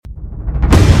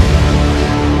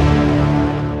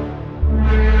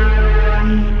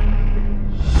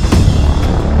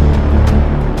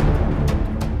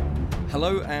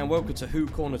welcome to Who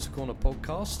Corner to Corner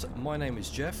podcast. My name is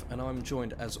Jeff, and I'm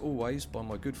joined, as always, by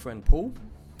my good friend Paul.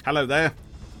 Hello there.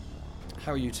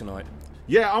 How are you tonight?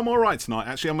 Yeah, I'm all right tonight.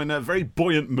 Actually, I'm in a very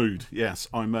buoyant mood. Yes,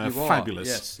 I'm fabulous.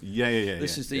 Yes. Yeah.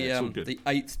 This is the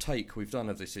 8th take we've done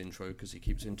of this intro because he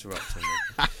keeps interrupting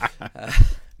me.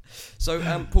 So,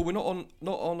 Paul, we're not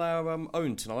on our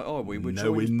own tonight, are we? We're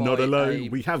not alone.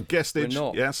 We have guestage. We're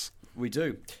not. Yes, we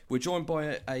do. We're joined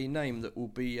by a name that will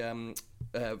be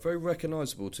very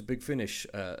recognisable to Big Finish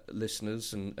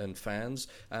listeners and fans.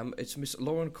 It's Miss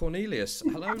Lauren Cornelius.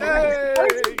 Hello, Lauren. I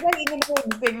was just waiting in the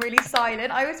room, being really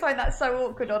silent. I always find that so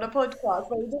awkward on a podcast.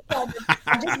 Where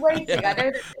I'm just waiting. Yeah. I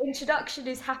know that the introduction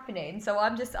is happening, so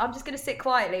I'm just going to sit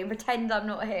quietly and pretend I'm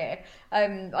not here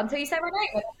until you say my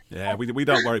name. Yeah, we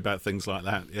don't worry about things like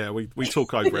that. Yeah, we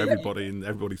talk over everybody, and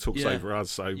everybody talks over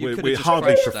us. So we're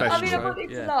hardly professional. I mean, I wanted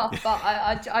to laugh, but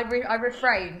I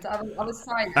refrained. I was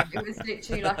silent. It was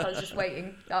literally like I was just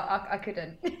waiting. I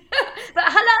couldn't. But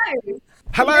hello.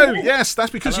 Hello. Yes,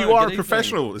 that's because Hello, you are a good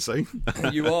professional. See,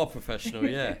 you are professional.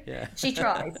 Yeah. She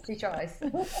tries.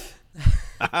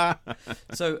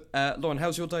 So, Lauren,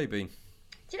 how's your day been?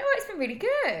 Do you know what? It's been really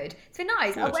good. It's been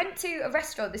nice. Good. I went to a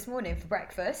restaurant this morning for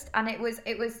breakfast, and it was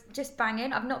just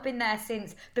banging. I've not been there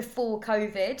since before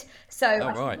COVID, so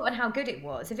I've forgotten how good it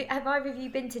was. Have either of you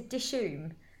been to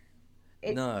Dishoom?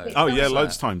 No.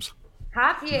 Loads of times.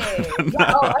 Have you?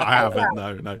 I haven't.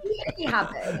 No. You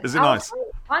haven't. Is it nice?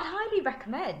 I'd highly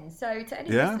recommend. So to any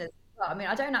listeners, I mean,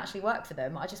 I don't actually work for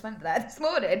them. I just went there this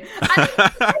morning.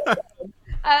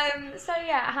 So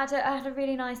yeah, I had a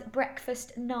really nice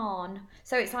breakfast naan.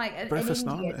 So it's like breakfast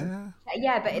an Indian. naan,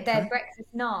 yeah, but they're breakfast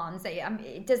naans.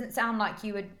 It doesn't sound like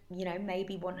you would,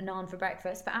 maybe want a naan for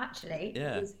breakfast, but actually,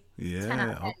 it was 10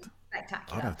 out of 10.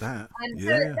 Spectacular. I'd have that.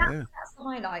 That's the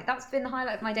highlight. That's been the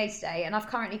highlight of my day today, and I've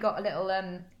currently got a little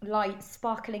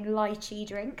sparkling lychee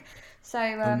drink. So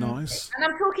nice. And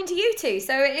I'm talking to you two,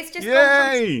 so it's just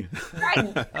yay!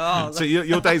 So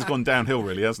your day's gone downhill,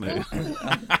 really, hasn't it?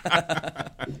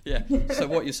 Yeah. So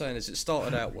what you're saying is it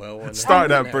started out well. It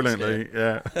started out brilliantly.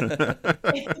 Yeah.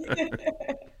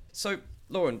 So,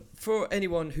 Lauren, for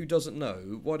anyone who doesn't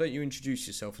know, why don't you introduce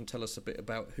yourself and tell us a bit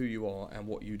about who you are and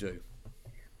what you do?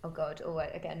 Oh God!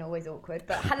 Always awkward.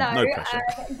 But hello, no pressure.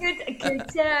 Good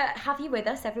to have you with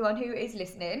us, everyone who is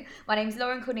listening. My name's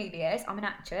Lauren Cornelius. I'm an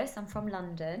actress. I'm from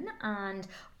London, and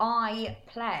I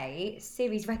play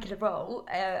series regular role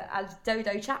as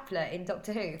Dodo Chaplet in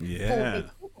Doctor Who for Big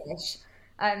Finish,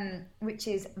 which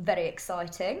is very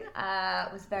exciting.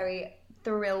 Was very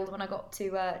thrilled when I got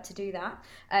to do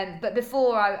that. But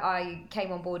before I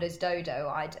came on board as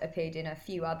Dodo, I'd appeared in a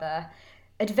few other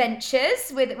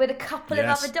adventures with a couple of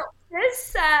other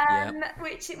doctors,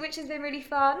 which has been really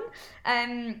fun.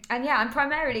 And yeah, I'm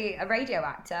primarily a radio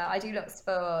actor. I do lots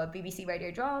for BBC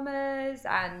radio dramas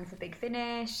and for Big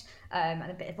Finish, and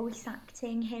a bit of voice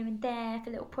acting here and there for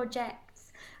little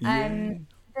projects.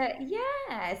 But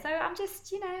yeah, so I'm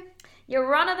just, your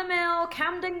run-of-the-mill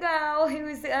Camden girl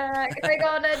who's going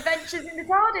on adventures in the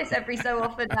TARDIS every so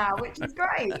often now, which is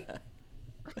great.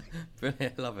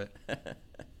 Brilliant, love it.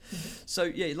 So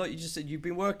yeah, like you just said, you've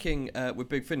been working with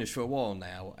Big Finish for a while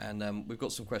now, and we've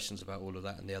got some questions about all of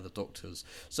that and the other doctors.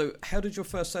 So how did your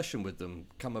first session with them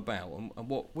come about, and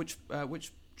which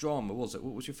drama was it?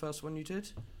 What was your first one you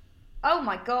did? Oh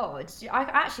my God, I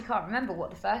actually can't remember what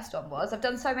the first one was. I've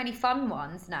done so many fun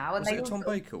ones now. And was it a Tom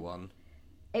Baker one?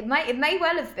 It may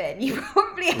well have been. You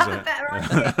probably have a better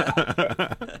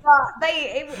idea.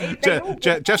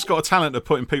 But Jeff's got a talent of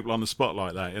putting people on the spot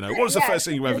like that. What was the first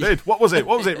thing you ever did? What was it?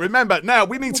 Remember now.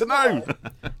 We need to know.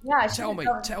 Yeah, tell me.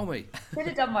 Should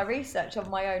have done my research on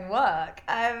my own work.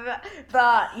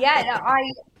 But yeah,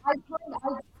 I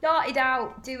started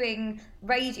out doing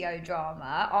radio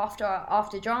drama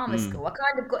after drama school. I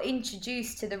kind of got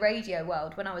introduced to the radio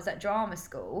world when I was at drama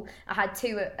school. I had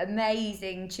two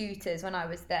amazing tutors when I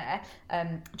was there,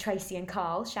 Tracy and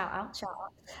Carl. Shout out.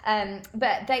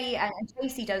 But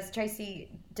Tracy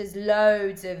does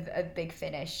loads of Big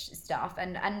Finish stuff,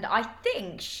 and I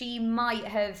think she might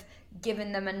have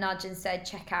given them a nudge and said,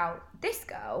 check out this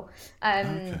girl.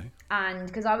 And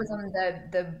because I was on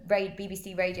the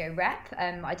BBC radio rep,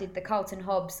 I did the Carlton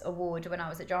Hobbs Award when I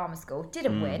was at drama school.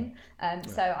 Didn't win,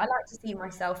 so I like to see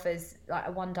myself as like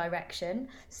a One Direction.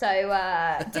 So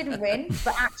didn't win,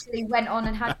 but actually went on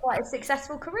and had quite a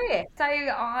successful career. So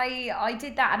I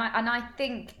did that, and I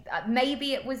think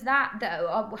maybe it was that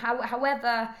though.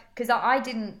 However, because I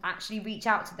didn't actually reach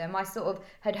out to them, I sort of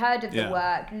had heard of the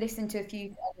work, listened to a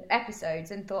few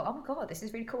episodes, and thought, oh my God, this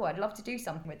is really cool. I'd love to do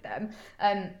something with them.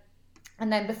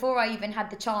 And then before I even had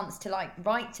the chance to like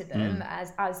write to them,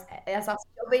 as us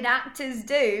jobbing actors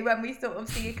do, when we sort of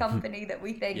see a company that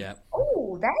we think,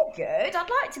 oh, they're good, I'd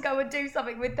like to go and do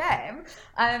something with them.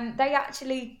 They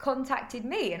actually contacted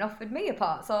me and offered me a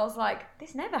part. So I was like,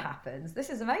 this never happens. This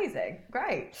is amazing.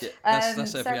 Great. Yeah,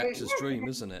 that's every actor's dream,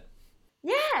 isn't it?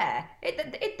 Yeah,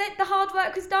 the hard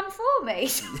work was done for me.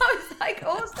 So I was like,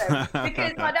 awesome,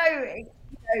 because I know,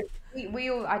 we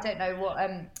all, I don't know what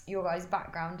your guys'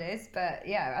 background is, but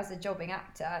yeah, as a jobbing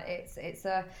actor, it's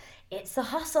a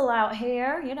hustle out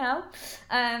here, you know.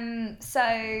 So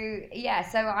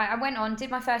I went on, did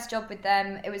my first job with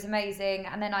them. It was amazing,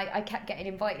 and then I kept getting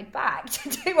invited back to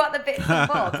do other bits and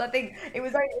bobs. I think it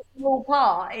was only a small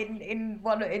part in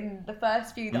the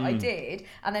first few that I did,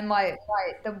 and then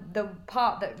the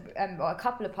part that or a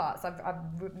couple of parts I've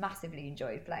massively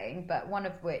enjoyed playing, but one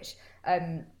of which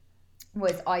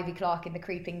was Ivy Clark in The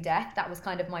Creeping Death. That was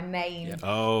kind of my main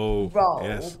role.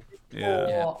 Yes.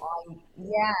 That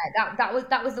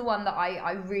was the one that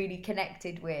I really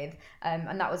connected with,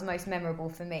 and that was most memorable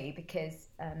for me because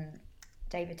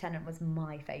David Tennant was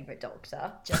my favourite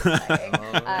Doctor. Just saying.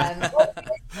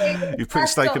 You've put a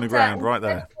stake in the ground right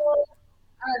there.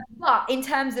 But in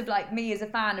terms of like me as a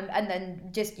fan, and then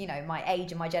just, you know, my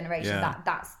age and my generation,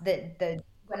 that's the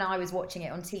when I was watching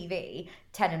it on TV,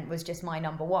 Tennant was just my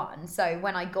number one. So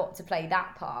when I got to play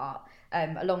that part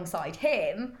alongside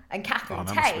him and Catherine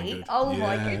Tate,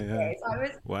 my goodness,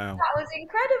 that was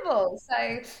incredible.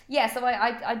 So so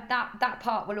I that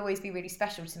part will always be really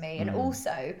special to me. And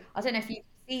also, I don't know if you've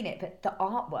seen it, but the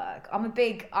artwork. I'm a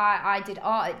big. I did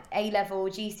art at A-level,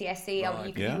 GCSE.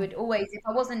 Right. You would always, if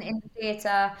I wasn't in the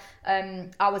theatre,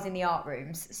 I was in the art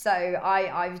rooms. So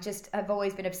I've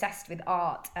always been obsessed with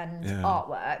art and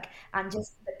artwork, and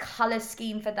just the colour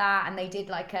scheme for that. And they did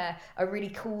like a really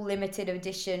cool limited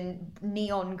edition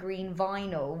neon green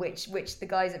vinyl, which the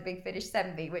guys at Big Finish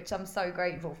sent me, which I'm so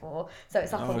grateful for. So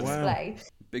it's up on display.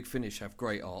 Big Finish have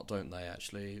great art, don't they?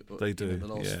 Actually, they do. The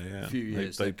last few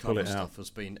years, they pull it stuff out. Has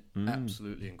been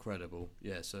absolutely incredible.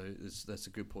 Yeah, so that's a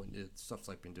good point. The stuff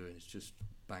they've been doing is just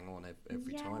bang on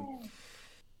every time.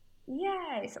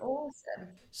 Yeah, it's awesome.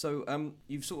 So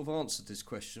you've sort of answered this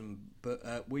question,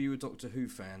 but were you a Doctor Who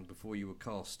fan before you were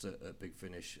cast at Big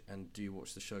Finish, and do you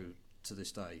watch the show to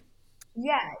this day?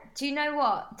 Yeah, do you know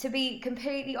what? To be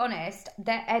completely honest,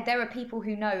 there are people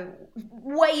who know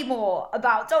way more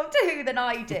about Doctor Who than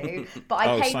I do, but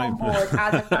I came on board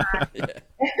as a fan.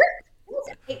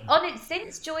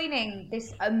 Since joining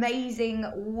this amazing,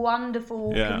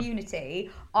 wonderful community,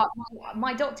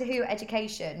 my Doctor Who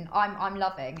education, I'm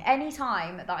loving.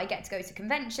 Anytime that I get to go to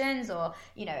conventions or,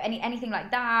 you know, anything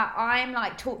like that, I'm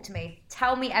like, talk to me,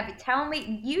 tell me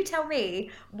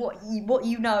what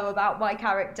you know about my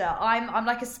character. I'm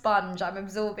like a sponge. I'm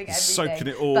absorbing everything, soaking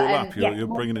it all up. You're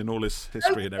bringing in all this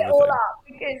history and everything.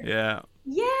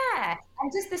 Yeah,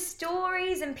 and just the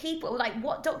stories and people, like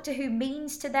what Doctor Who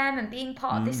means to them and being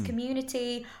part of this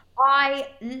community. I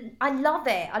love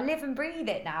it. I live and breathe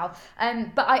it now.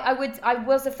 But I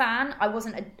was a fan. I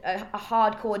wasn't a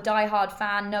hardcore, diehard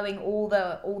fan, knowing all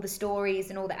the stories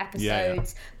and all the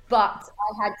episodes. But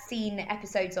I had seen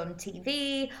episodes on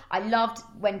TV. I loved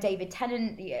when David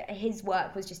Tennant, his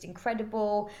work was just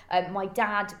incredible. My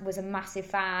dad was a massive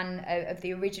fan of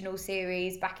the original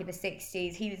series back in the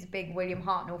 60s. He was a big William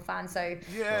Hartnell fan. So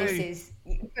this is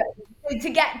to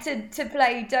get to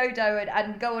play Dodo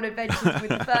and go on adventures with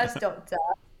the first Doctor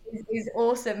is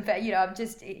awesome. But, you know, I'm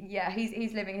just,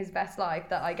 he's living his best life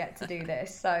that I get to do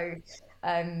this. So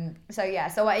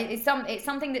it's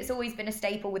something that's always been a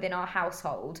staple within our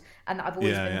household, and that I've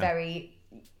always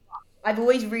I've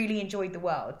always really enjoyed the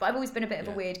world, but I've always been a bit of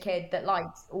a weird kid that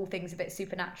likes all things a bit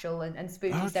supernatural and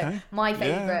spooky. Okay. So my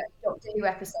favourite Doctor Who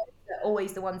episodes are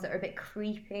always the ones that are a bit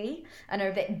creepy and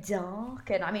are a bit dark,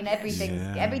 and I mean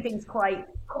everything's quite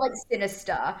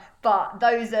sinister, but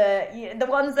those are the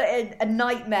ones that are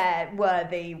nightmare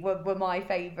worthy were my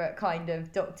favourite kind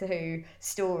of Doctor Who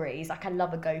stories. Like I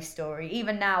love a ghost story.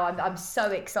 Even now I'm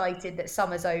so excited that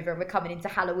summer's over and we're coming into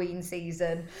Halloween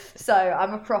season, so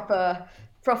I'm a proper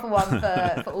one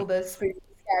for all the spooky,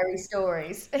 scary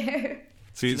stories.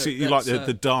 So you like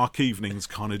the dark evenings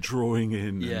kind of drawing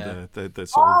in. Yeah. And the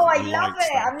sort of I love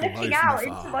it. I'm looking out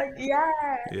into my...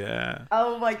 Yeah.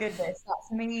 Oh my goodness,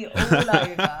 that's me all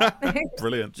over.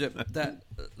 Brilliant.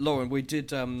 Lauren, we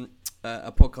did a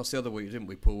podcast the other week, didn't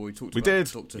we, Paul? We talked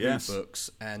about Doctor Who books,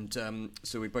 and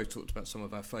so we both talked about some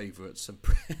of our favourites, and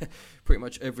pretty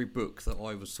much every book that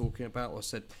I was talking about, I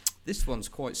said, this one's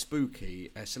quite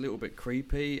spooky, it's a little bit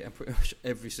creepy, and pretty much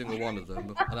every single one of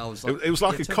them. And I was like, it was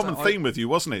like a common theme with you,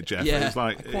 wasn't it, Jeff? Yeah, it was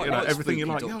like, everything you're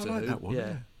like, I like that one.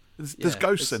 Yeah. There's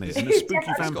ghosts in it, and there's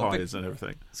spooky vampires and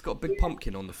everything. It's got a big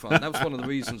pumpkin on the front. That was one of the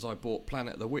reasons I bought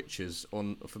Planet of the Witches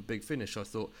for Big Finish. I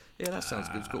thought, yeah, that sounds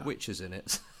good. It's got witches in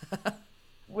it.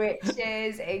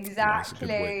 Witches, exactly.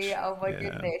 Witch. Oh my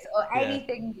goodness. Or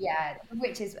anything,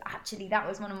 witches. Actually, that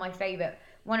was one of my favourite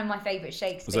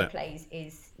Shakespeare plays.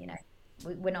 Is, you know,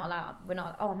 we're not allowed.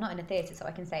 I'm not in a theatre, so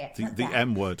I can say it. The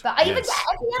M word. But I even get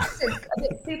every actor a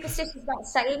bit superstitious about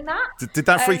saying that. Did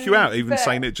that freak you out, even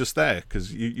saying it just there?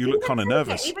 Because you look kind of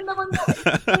nervous. Even though I'm not in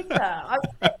the theatre, I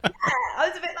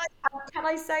was a bit like, can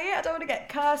I say it? I don't want to get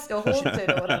cursed or haunted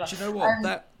or whatever. Do you know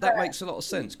what? That makes a lot of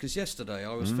sense, because yesterday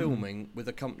I was filming with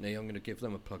a company, I'm going to give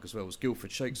them a plug as well, it was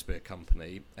Guildford Shakespeare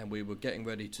Company, and we were getting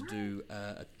ready to do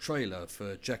a trailer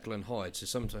for Jekyll and Hyde, so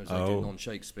sometimes they do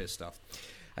non-Shakespeare stuff.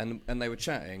 And they were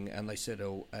chatting, and they said,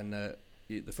 the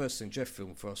first thing Jeff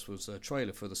filmed for us was a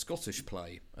trailer for the Scottish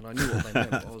play, and I knew what they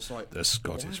meant. I was like, the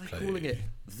Scottish why are play, they calling it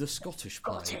the Scottish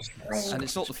play? And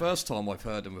it's not the first time I've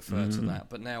heard them refer to that,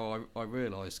 but now I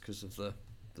realise because of the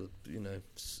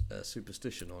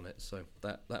superstition on it. So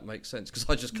that makes sense, because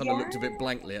I just kind of looked a bit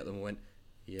blankly at them and went,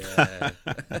 yeah.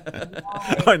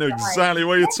 I know exactly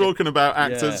what you're talking about,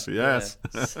 actors. Yes.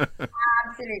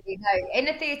 Absolutely. No, in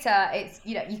a theatre, it's,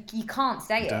 you know, you can't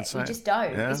say it. You just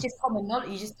don't. Yeah. It's just common knowledge.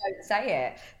 You just don't say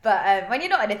it. But when you're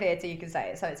not in a theatre, you can say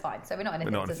it, so it's fine. So we're not in a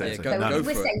theatre. We're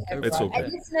safe. It's all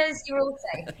good. Listeners, you're all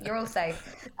safe. You're all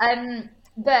safe.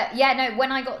 But yeah, no, when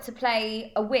I got to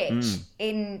play a witch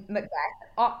in Macbeth,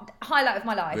 highlight of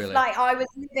my life. Really? Like, I was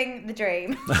living the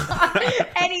dream.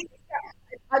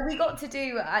 We got to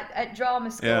do at drama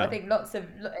school, I think lots of,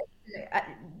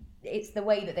 it's the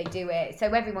way that they do it.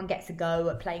 So everyone gets a go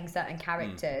at playing certain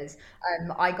characters.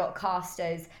 I got cast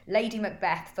as Lady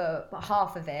Macbeth for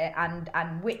half of it,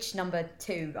 and Witch number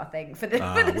 2, I think, for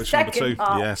the second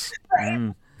half. Yes.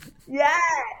 Yeah,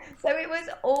 so it was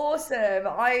awesome.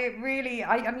 I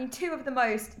mean, 2 of the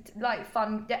most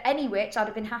fun. Any witch, I'd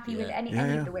have been happy with any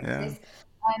of the witches.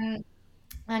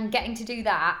 And getting to do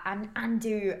that and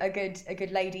do a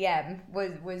good Lady M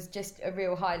was just a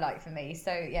real highlight for me.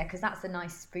 So yeah, because that's a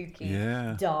nice spooky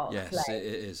dark play. Yes, it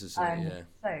is, isn't it? Yeah.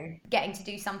 So getting to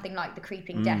do something like The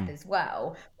Creeping Death as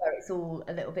well, where it's all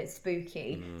a little bit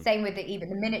spooky. Same with even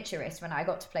The Miniaturist, when I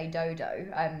got to play Dodo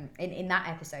in that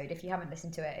episode. If you haven't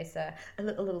listened to it, it's a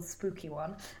little spooky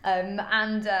one.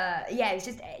 It's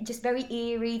just very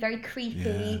eerie, very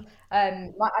creepy.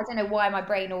 I don't know why my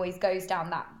brain always goes down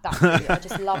that route. I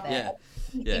just love it.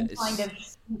 It's kind of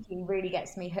spooky really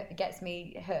gets me hooked.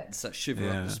 It's that shiver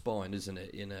up the spine, isn't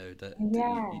it? You know, that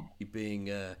you're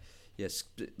being a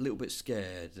little bit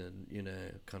scared, and you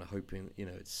know, kind of hoping, you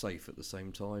know, it's safe at the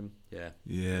same time.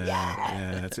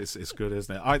 It's good,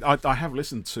 isn't it? I have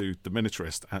listened to The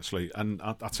Miniaturist, actually, and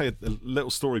I'll tell you a little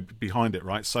story behind it,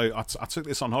 right? So I took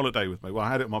this on holiday with me. Well,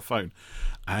 I had it on my phone,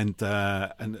 and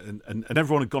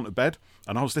everyone had gone to bed,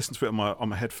 and I was listening to it on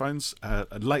my headphones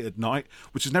late at night,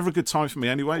 which is never a good time for me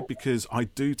anyway, because I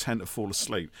do tend to fall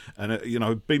asleep. And you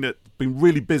know, been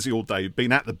really busy all day,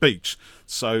 been at the beach,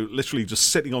 so literally just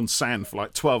sitting on sand for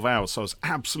like 12 hours. So I was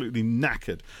absolutely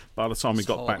knackered by the time we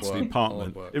got back to the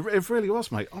apartment. It really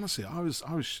was, mate. Honestly, I was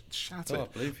shattered.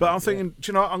 But I'm thinking,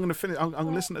 do you know what? I'm going to finish. I'm going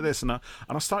to listen to this, and I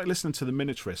started listening to The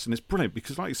Miniaturist, and it's brilliant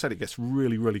because, like you said, it gets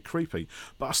really, really creepy.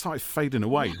 But I started fading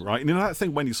away, right? And you know that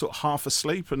thing when you're sort of half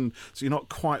asleep, and so you're not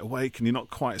quite awake and you're not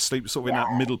quite asleep, sort of in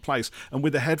that middle place. And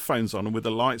with the headphones on and with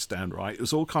the lights down, right, it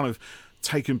was all kind of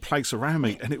taking place around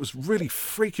me, and it was really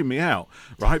freaking me out,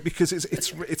 right? Because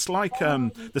it's like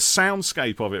the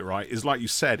soundscape of it, right, is like you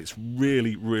said, it's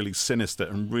really, really sinister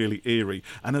and really eerie,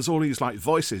 and there's all these like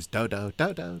voices, dodo,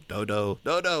 dodo, dodo,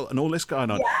 dodo, and all this going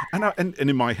on, and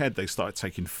in my head they started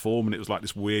taking form, and it was like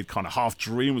this weird kind of half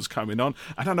dream was coming on,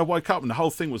 and then I woke up and the whole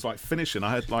thing was like finishing.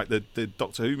 I had like the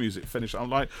Doctor Who music finish.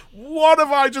 I'm like, what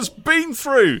have I just been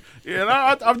through? You know,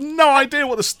 I've no idea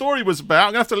what the story was about.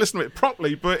 I'm gonna have to listen to it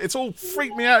properly, but it's all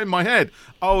freaked me out in my head.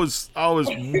 I was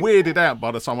weirded out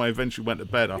by the time I eventually went to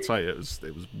bed. I'll tell you, it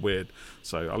was weird.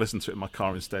 So I listened to it in my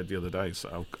car instead the other day,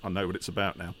 so I know what it's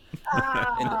about now.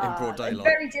 In broad daylight.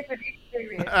 Very different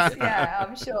experience. Yeah,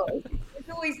 I'm sure. It's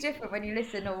always different when you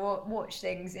listen or watch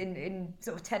things in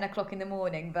sort of 10 o'clock in the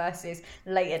morning versus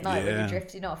late at night when you're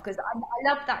drifting off. Because I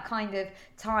love that kind of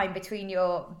time between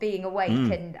your being awake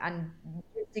and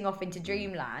drifting off into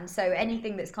dreamland. So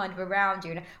anything that's kind of around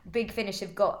you, and Big Finish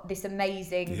have got this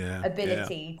amazing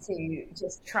ability to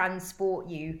just transport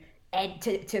you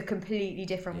to a completely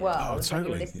different world. Oh, totally. When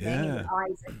you're listening, and your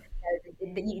eyes are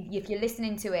if you're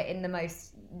listening to it in the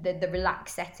most the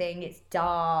relaxed setting, it's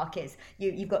dark, it's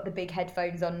you've got the big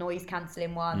headphones on, noise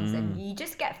cancelling ones, and you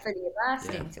just get fully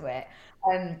immersed into it.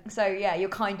 So yeah, you're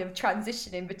kind of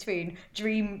transitioning between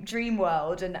dream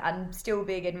world and still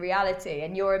being in reality,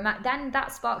 and then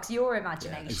that sparks your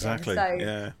imagination. Exactly.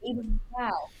 So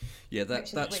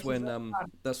that's when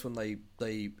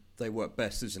they work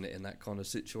best, isn't it, in that kind of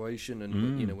situation?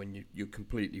 And you know, when you're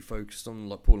completely focused on,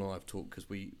 like Paul and I have talked, because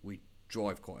we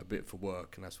drive quite a bit for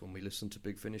work, and that's when we listen to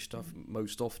Big Finish stuff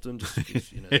most often, just because,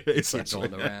 you know, kids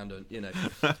on around, and you know,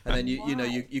 and then you know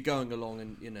you're going along,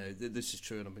 and you know this is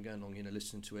true, and I've been going along, you know,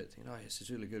 listening to it, thinking, oh, this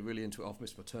is really good, really into it. I've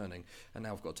missed my turning, and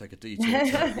now I've got to take a detour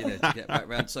to get back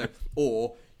round. So,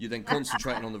 or you're then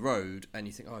concentrating on the road, and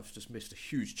you think, oh, I've just missed a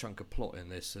huge chunk of plot in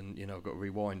this, and you know, I've got to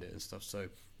rewind it and stuff. So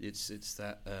it's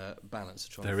that balance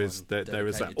of trying. There is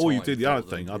that. Or you do the other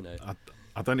thing.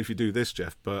 I don't know if you do this,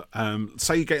 Jeff, but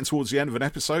say you're getting towards the end of an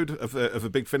episode of a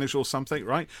Big Finish or something,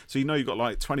 right? So you know you've got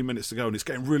like 20 minutes to go, and it's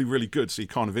getting really, really good, so you're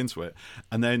kind of into it.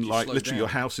 And then, like, literally your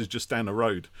house is just down the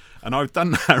road. And I've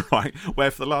done that, right, where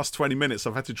for the last 20 minutes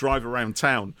I've had to drive around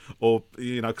town, or,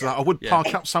 you know, because I would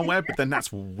park up somewhere, but then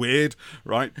that's weird,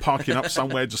 right? Parking up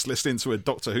somewhere, just listening to a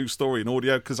Doctor Who story in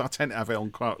audio, because I tend to have it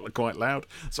on quite loud.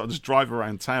 So I just drive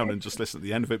around town and just listen at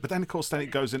the end of it. But then, of course, then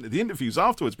it goes into the interviews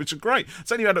afterwards, which are great.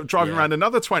 So then you end up driving around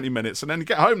another 20 minutes, and then you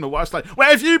get home and the wife's like, where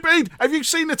have you been? Have you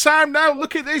seen the time now?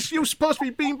 Look at this, you're supposed to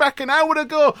be being back an hour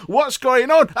ago. What's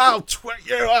going on? I'll twit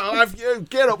you, I'll have you.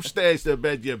 Get upstairs to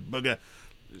bed, you bugger.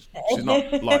 She's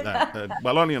not like that.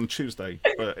 Well, only on Tuesday,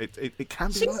 but it can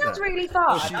be she like sounds that. really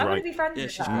fun. She's I want great. to be friends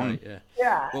with she's her. great,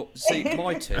 yeah. Well, see,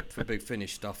 my tip for Big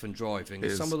Finish stuff and driving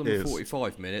is some of them are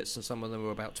 45 minutes and some of them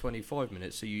are about 25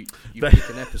 minutes. So you pick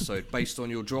an episode based on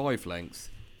your drive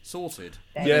length. Sorted.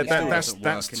 Yeah,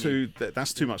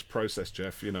 that's too much process,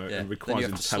 Jeff. You know, and requires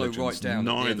intelligence.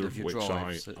 Neither of which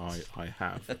I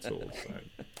have at all. So,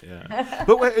 yeah,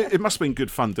 but it must have been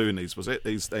good fun doing these. Was it?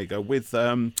 These, there you go. With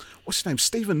what's his name?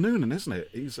 Stephen Noonan, isn't it?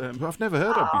 He's who I've never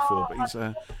heard of before,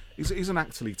 but he's an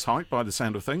actorly type by the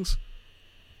sound of things.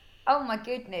 Oh my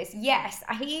goodness, yes.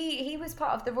 He was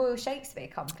part of the Royal Shakespeare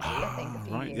Company, I think, a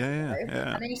few years ago.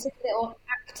 Yeah. And then he took a little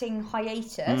acting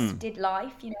hiatus, did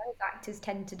life, you know, as actors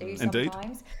tend to do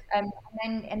sometimes. And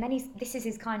then this is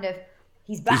his kind of,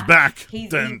 he's back. He's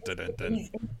back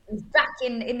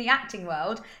in the acting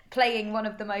world, playing one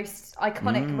of the most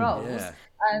iconic roles. Yeah.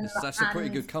 That's a pretty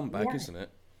good comeback, isn't it?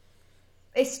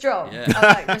 It's strong. Yeah. I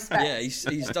like respect. Yeah,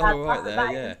 he's done all right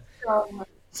there,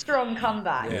 Strong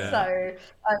comeback. So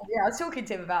I was talking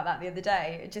to him about that the other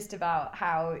day, just about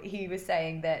how he was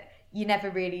saying that you never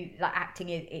really, like, acting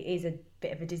is a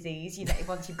bit of a disease, you know,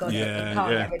 once you've got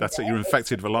it. That's it, you're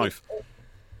infected for life.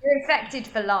 You're infected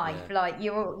for life. Like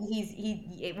it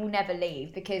will never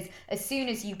leave, because as soon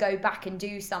as you go back and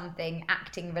do something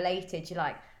acting related, you're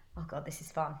like, oh god, this is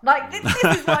fun. Like this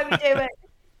is why we do it.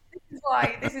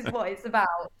 This is what it's about.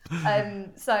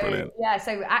 So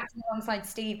acting alongside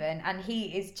Stephen, and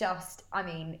he is just, I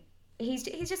mean, he's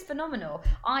just phenomenal.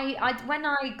 I when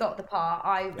I got the part,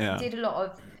 I did a lot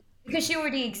of, because she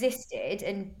already existed,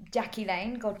 and Jackie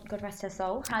Lane, God rest her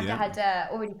soul, had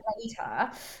already played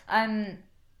her.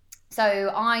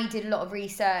 So I did a lot of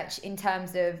research in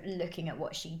terms of looking at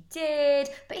what she did,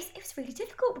 but it was really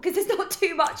difficult because there's not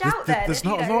too much out there. There's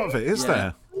not a lot of it, is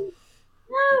there?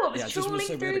 No, I was I just want to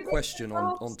say we had a question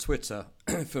on Twitter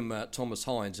from Thomas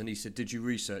Hines, and he said, did you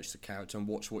research the character and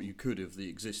watch what you could of the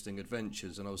existing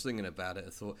adventures? And I was thinking about it, I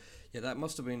thought, that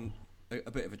must have been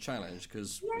a bit of a challenge,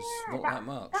 because it's not that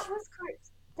much. That was quite,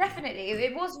 definitely,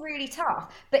 it was really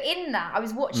tough. But in that, I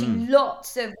was watching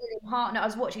lots of William Hartnell, I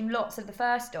was watching lots of the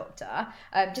First Doctor,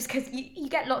 just because you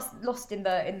get lost in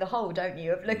the hole, don't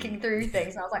you, of looking through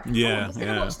things. And I was like, I'm just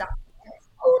going to watch that.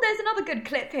 Oh, there's another good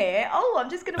clip here. Oh, I'm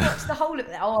just going to watch the whole of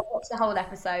it. Oh, I'll watch the whole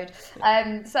episode.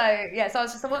 So I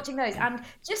was just watching those. And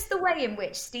just the way in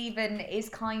which Stephen is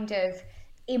kind of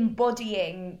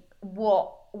embodying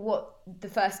what the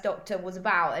First Doctor was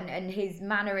about, and his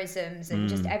mannerisms and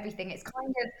just everything. It's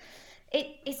kind of,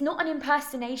 it's not an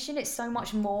impersonation. It's so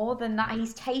much more than that.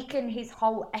 He's taken his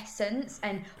whole essence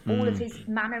and all of his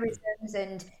mannerisms,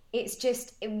 and it's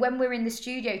just, when we're in the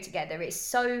studio together, it's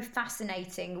so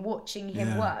fascinating watching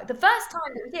him work. The first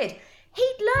time that we did,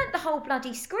 he'd learnt the whole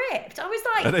bloody script. I was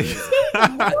like,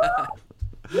 Stephen, what?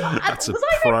 That's a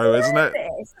pro, isn't it?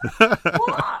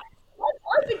 What?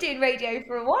 I've been doing radio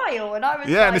for a while, and I was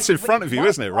and it's in front of you,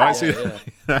 isn't it? Right? We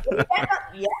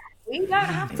don't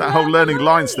have to. That whole learning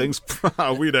lines things,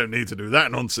 we don't need to do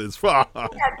that nonsense.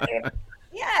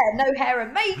 No hair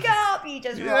and makeup. You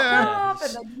just rock up,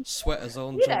 and then sweaters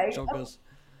on, joggers.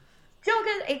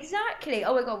 Joggers, exactly.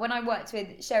 Oh my God, when I worked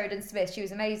with Sheridan Smith, she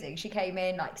was amazing. She came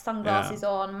in, like, sunglasses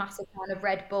on, massive can of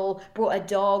Red Bull, brought a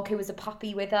dog who was a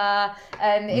puppy with her.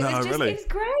 It was just, really? it was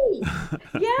great.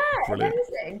 Yeah, Brilliant.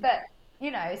 amazing. But,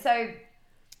 so...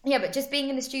 Yeah, but just being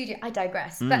in the studio, I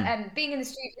digress. But being in the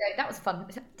studio, that was fun.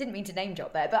 Didn't mean to name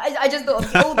drop there, but I just thought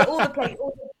of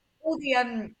all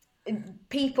the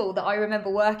people that I remember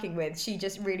working with. She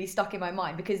just really stuck in my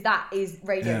mind because that is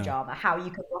radio drama. How you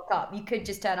could rock up, you could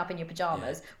just turn up in your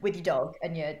pajamas with your dog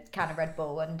and your can of Red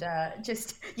Bull and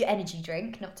just your energy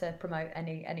drink, not to promote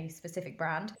any specific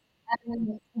brand.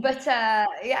 And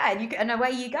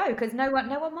away you go because no one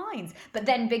minds. But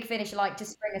then Big Finish like to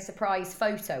spring a surprise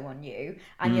photo on you,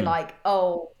 and you're like,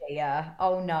 oh dear,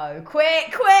 oh no,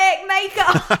 quick,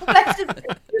 makeup, let's just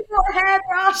got a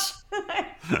hairbrush.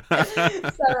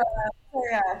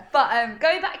 Yeah. But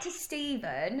going back to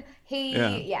Stephen, he's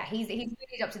really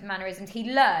adopted the mannerisms.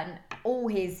 He learned all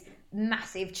his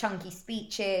massive chunky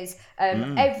speeches.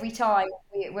 Every time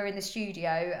we're in the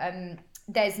studio,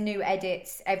 there's new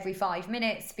edits every 5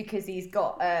 minutes because he's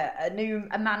got a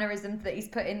mannerism that he's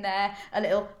put in there, a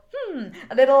little thing,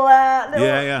 a little quirk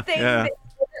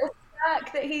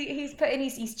that he's put in.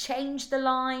 He's changed the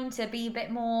line to be a bit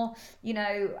more,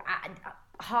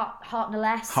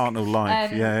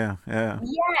 Hartnell-like. Yeah,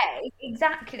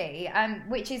 exactly.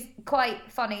 Which is quite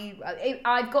funny.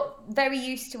 I've got very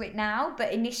used to it now,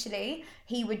 but initially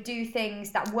he would do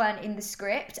things that weren't in the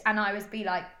script, and I would be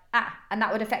like, and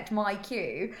that would affect my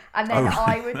cue, and then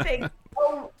I would think,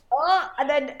 and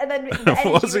then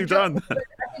what's he done? I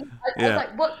was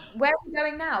like, what? Where are we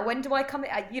going now? When do I come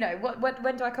in?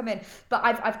 When do I come in? But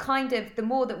I've kind of, the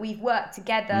more that we've worked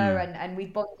together and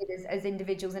we've bonded as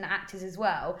individuals and actors as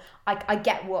well, I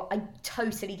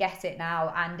totally get it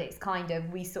now, and it's kind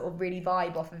of, we sort of really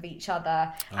vibe off of each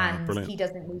other, and brilliant. He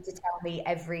doesn't need to tell me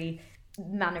every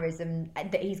mannerism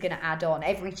that he's going to add on,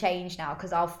 every change now,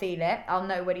 because I'll feel it. I'll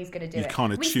know when he's going to do it. You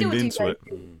kind of tuned into it.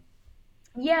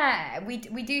 Yeah, we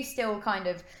do still kind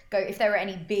of go if there are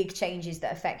any big changes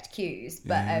that affect cues,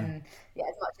 but as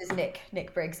much as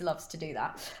Nick Briggs loves to do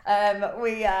that,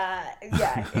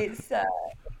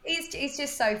 it's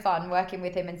just so fun working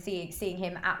with him and seeing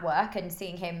him at work and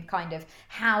seeing him kind of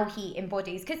how he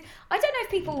embodies. Because I don't know if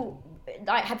people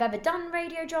like have ever done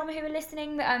radio drama who are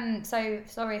listening, so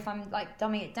sorry if I'm like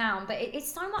dumbing it down, but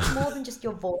it's so much more than just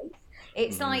your voice.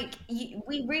 It's like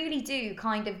we really do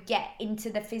kind of get into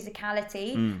the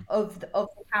physicality of the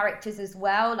characters as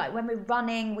well. Like when we're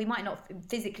running, we might not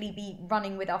physically be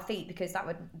running with our feet because that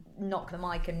would knock the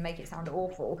mic and make it sound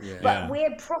awful. But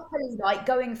we're properly like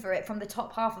going for it from the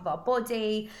top half of our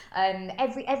body.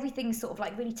 Everything's sort of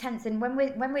like really tense. And when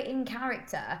we're in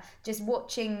character, just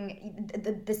watching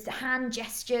the hand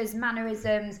gestures,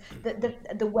 mannerisms,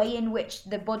 the way in which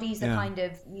the bodies are kind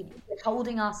of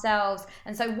holding ourselves,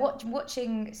 and so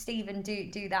watching Stephen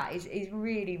do that is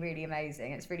really, really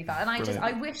amazing. It's really fun, and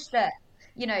I wish that,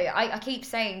 I keep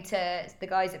saying to the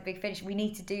guys at Big Finish, we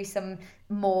need to do some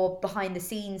more behind the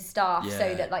scenes stuff,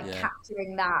 so that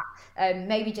capturing that,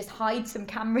 maybe just hide some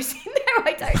cameras in there.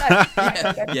 I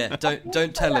don't know.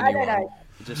 Don't tell anyone. I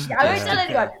won't tell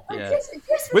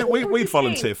anyone. We'd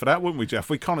volunteer for that, wouldn't we,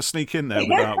 Jeff? We'd kind of sneak in there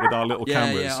with our little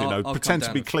cameras, I'll pretend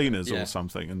to be cleaners or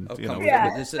something, and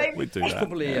we'd do that.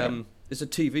 Probably there's a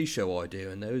TV show idea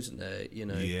in there, isn't there?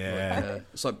 Like,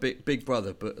 it's like Big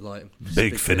Brother, but like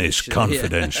Big Finish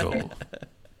Confidential.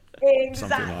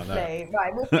 Exactly. Like that.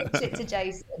 Right, we'll pitch it to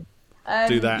Jason.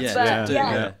 Do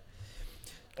that.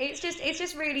 It's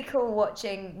just really cool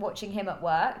watching him at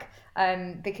work,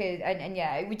 because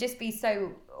it would just be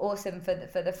so awesome for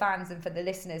the fans and for the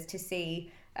listeners to see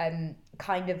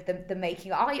kind of the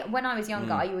making. When I was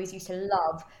younger, I always used to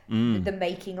love the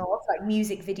making of, like,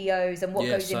 music videos and what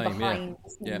goes in behind the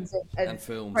scenes of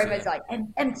films, promos, like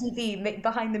MTV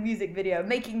behind the music video,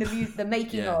 making the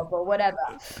making of, or whatever.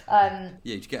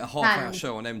 You'd get a half-hour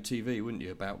show on MTV, wouldn't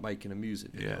you, about making a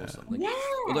music video or something? Yeah.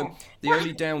 Although the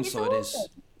only downside is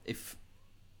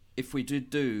if we did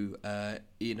do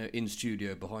in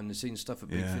studio behind the scenes stuff at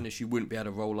Big Finish, you wouldn't be able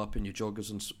to roll up in your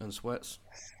joggers and sweats.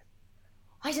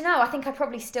 I don't know. I think I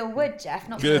probably still would, Jeff.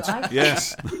 Not good. Gonna lie.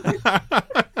 Yes. I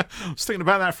was thinking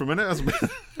about that for a minute.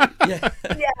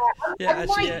 I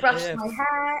might brush my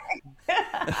hair.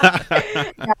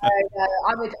 No.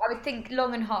 I would think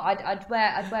long and hard. I'd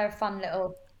wear a fun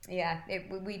little.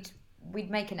 We'd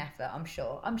make an effort. I'm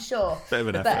sure. Bit of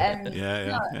an effort.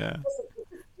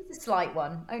 Just a slight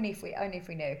one, only if we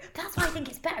knew. That's why I think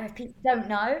it's better if people don't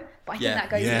know. But I think that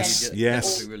goes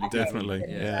yes, really definitely,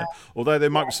 yeah. Although there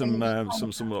might be some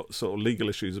sort of legal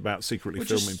issues about secretly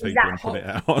filming people and putting it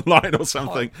out online or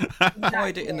something.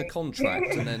 Hide it in the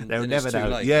contract, and then they'll never it's too know.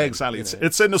 late. Yeah, exactly.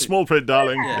 It's in the small print,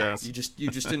 darling. Yeah. Yes. You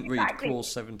just didn't read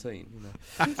clause 17.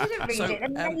 You didn't read it,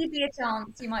 and then you'd be a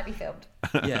chance you might be filmed.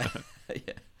 Yeah.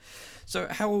 So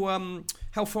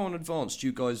how far in advance do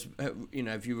you guys,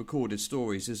 have you recorded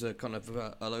stories? Is there kind of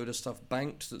a load of stuff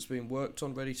banked that's being worked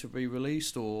on, ready to be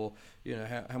released, or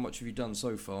how much have you done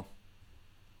so far?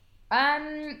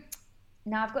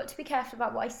 Now I've got to be careful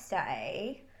about what I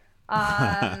say.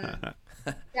 Thought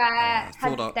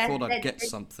I'd get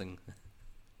something.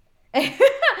 There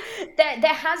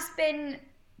has been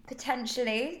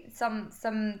potentially some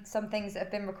things that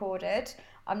have been recorded.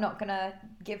 I'm not gonna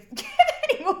give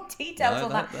any more details on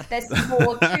that. There's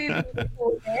more to be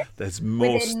recorded. There's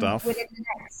more stuff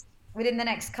within the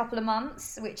next couple of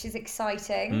months, which is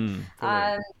exciting.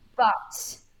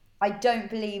 But I don't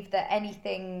believe that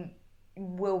anything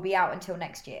will be out until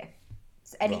next year.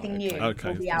 So anything new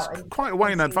will be out. It's quite a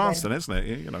way in advance, then, isn't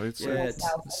it?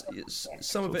 It's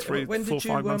some of it. 4 or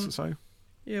 5 months or so.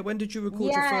 Yeah, when did you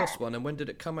record your first one, and when did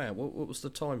it come out? What was the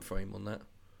time frame on that?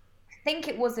 I think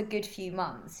it was a good few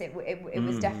months. It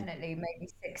was definitely maybe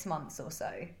 6 months or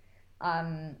so.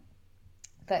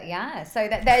 But yeah, so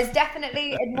there's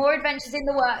definitely more adventures in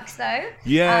the works, though.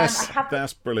 Yes, I have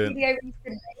that's brilliant. Video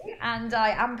recently, and I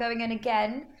am going in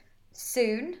again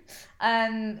soon.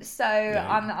 I'm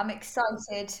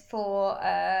excited for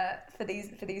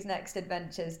these next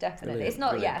adventures. Definitely, Brilliant, it's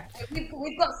not brilliant.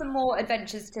 We've got some more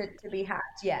adventures to be had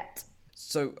yet.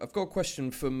 So I've got a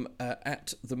question from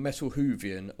at the Metal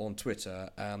Hoovian on Twitter.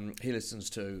 He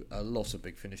listens to a lot of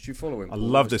Big Finish. Do you follow him? I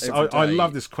love this. I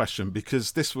love this question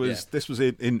because this was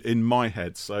in my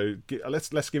head. So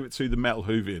let's give it to the Metal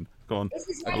Hoovian. Go on.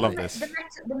 I love this. The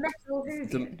Metal Hoovian.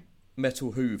 The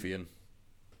Metal Hoovian.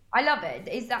 I love it.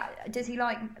 Does he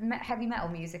like heavy metal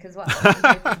music as well?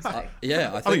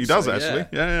 Yeah, I think he does, so, actually.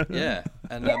 Yeah.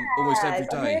 And almost every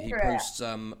day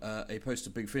he posts a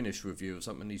Big Finish review of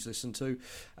something he's listened to.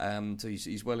 So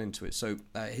he's well into it. So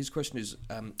his question is,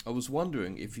 I was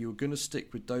wondering if you were going to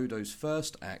stick with Dodo's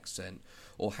first accent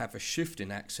or have a shift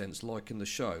in accents like in the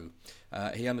show.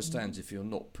 He understands if you're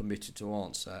not permitted to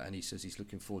answer, and he says he's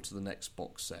looking forward to the next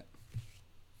box set.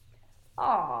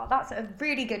 Oh, that's a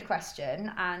really good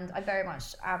question, and I very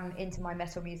much am into my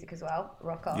metal music as well.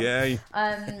 Rock on. Yay.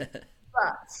 But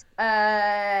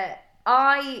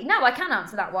I can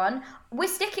answer that one. We're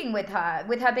sticking with her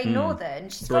being Northern.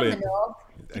 She's Brilliant. from the North.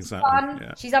 Exactly. Fun.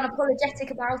 Yeah. She's unapologetic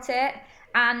about it.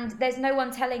 And there's no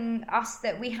one telling us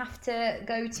that we have to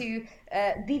go to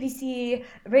BBC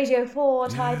Radio 4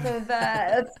 type of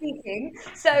speaking.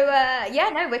 So,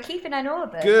 we're keeping her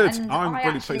Northern. Good. And I'm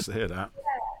really pleased to hear that.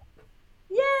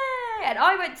 Yeah, and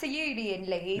I went to uni in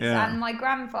Leeds, and my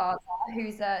grandfather,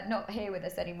 who's not here with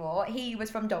us anymore, he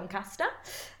was from Doncaster.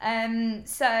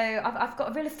 So I've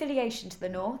got a real affiliation to the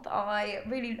north. I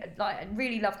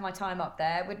really loved my time up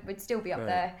there. Would still be up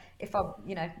there if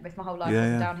my whole life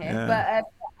wasn't down here. Yeah. But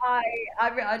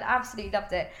I absolutely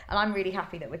loved it, and I'm really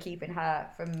happy that we're keeping her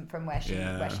from where she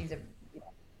was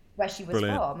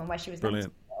from and where she was from.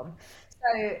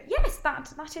 So yes,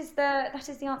 that is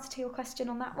the answer to your question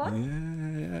on that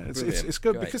one. Yeah, it's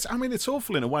good. Great. Because I mean it's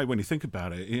awful in a way when you think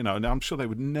about it. And I'm sure they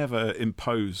would never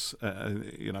impose.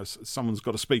 Someone's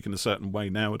got to speak in a certain way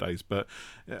nowadays. But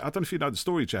I don't know if you know the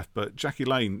story, Jeff. But Jackie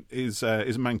Lane is a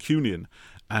Mancunian.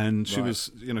 And she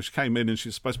was, she came in and she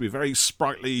was supposed to be a very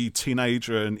sprightly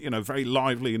teenager and, very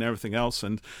lively and everything else.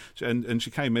 And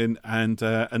she came in and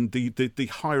the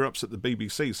higher ups at the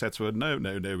BBC said to her,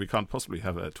 no, we can't possibly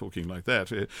have her talking like that.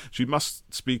 She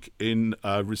must speak in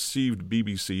received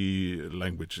BBC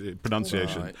language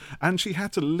pronunciation. Right. And she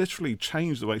had to literally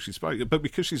change the way she spoke. But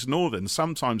because she's Northern,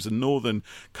 sometimes the Northern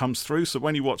comes through. So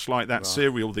when you watch like that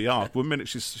serial, The Ark, one minute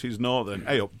she's Northern.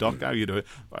 Hey up, Doc, how you doing?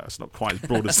 Well, it's not quite as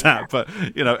broad as that, but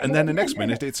and then the next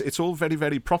minute it's all very,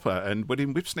 very proper and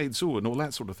within Whipsnade Zoo and all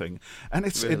that sort of thing. And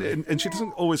it's really? and she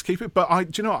doesn't always keep it. But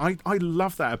I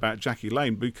love that about Jackie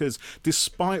Lane because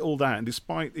despite all that and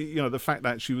despite the fact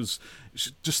that she was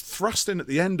just thrust in at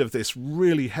the end of this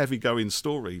really heavy going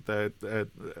story,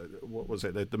 what was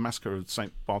it, the massacre of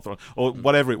St. Bartholomew or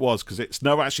whatever it was, because it's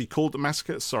never actually called the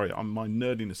massacre. Sorry, my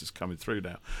nerdiness is coming through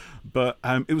now, but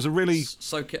it was a really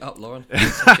soak it up, Lauren.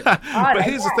 But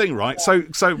here's the thing, right? So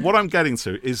what I'm getting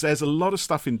to is there's a lot of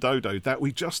stuff in Dodo that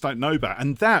we just don't know about,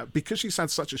 and that because she's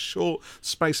had such a short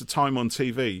space of time on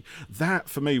TV, that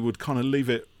for me would kind of leave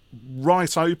it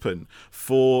right open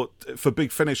for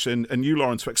Big Finish and you,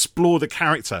 Lauren, to explore the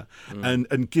character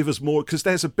and give us more, because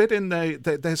there's a bit in there,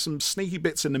 there's some sneaky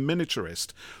bits in The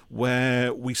Miniaturist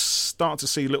where we start to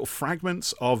see little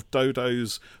fragments of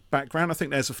Dodo's background. I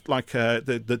think there's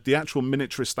the actual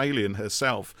miniaturist alien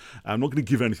herself. I'm not going to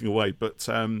give anything away, but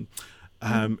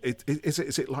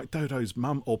is it like Dodo's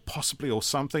mum or possibly or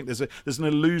something? There's an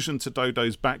allusion to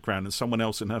Dodo's background and someone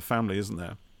else in her family, isn't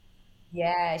there?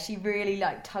 Yeah, she really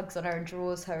like tugs on her and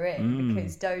draws her in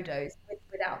because Dodo's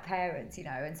without parents,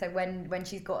 and so when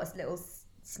she's got a little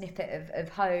snippet of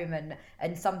home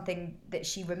and something that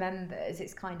she remembers,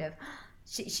 it's kind of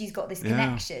she's got this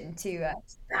connection to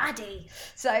Daddy.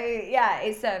 So yeah,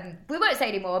 it's we won't say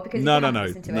anymore because no,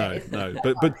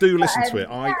 but do listen to it.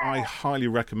 I highly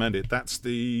recommend it. That's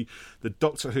the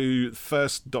Doctor Who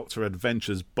First Doctor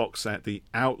Adventures box set, The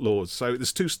Outlaws. So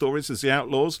there's two stories. There's The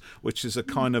Outlaws, which is a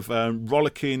kind of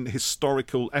rollicking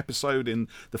historical episode in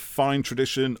the fine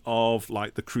tradition of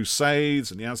like the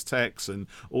Crusades and the Aztecs and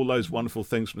all those wonderful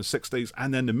things from the 60s.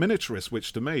 And then The Miniaturist,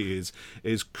 which to me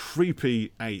is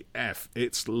creepy AF.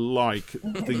 It's like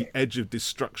the Edge of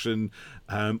Destruction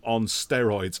on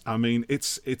steroids. I mean,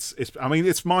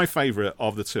 it's my favourite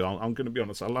of the two. I'm going to be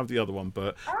honest. I love the other one,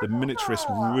 but The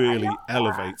Miniaturist really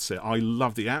elevates it. I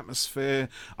love the atmosphere.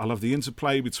 I love the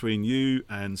interplay between you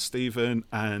and Stephen,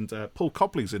 and Paul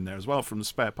Copley's in there as well from the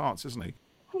Spare Parts, isn't he?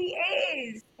 He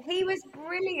is. He was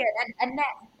brilliant. And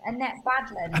Annette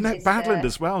Badland. Annette Badland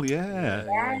as well.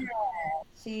 Yeah.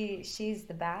 She's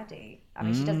the baddie. I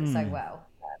mean, she does it so well.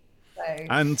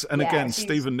 And again,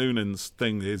 Stephen Noonan's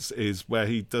thing is where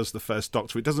he does the First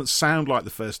Doctor. It doesn't sound like the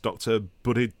First Doctor,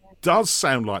 but it does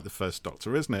sound like the First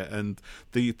Doctor, isn't it? And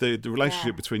the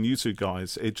relationship between you two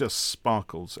guys, it just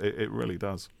sparkles. It really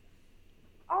does.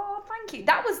 Oh, thank you.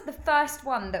 That was the first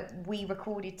one that we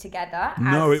recorded together.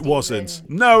 No, it wasn't.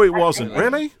 No, it wasn't.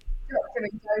 Really? Doctor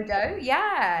and Dodo,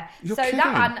 yeah. You're so kidding.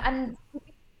 and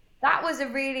that was a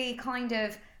really kind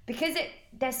of, because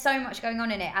there's so much going on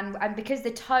in it, and because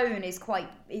the tone is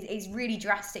really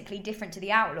drastically different to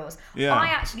the Outlaws. Yeah. I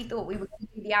actually thought we were going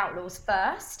to do the Outlaws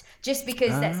first, just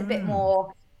because that's a bit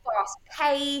more fast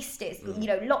paced. It's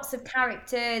lots of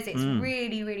characters. It's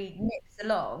really, really nips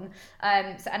along.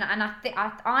 I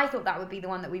thought that would be the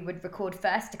one that we would record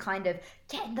first to kind of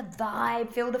get in the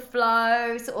vibe, feel the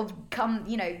flow, sort of come,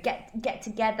 get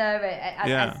together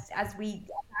as we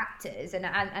actors and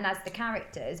as the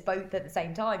characters, both at the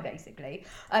same time, basically.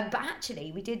 But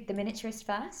actually, we did The Miniaturist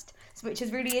first, which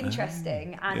is really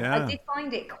interesting, and I did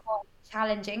find it quite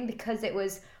challenging because it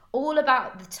was all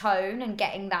about the tone and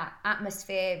getting that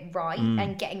atmosphere right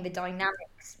and getting the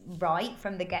dynamics right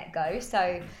from the get-go.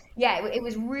 So yeah, it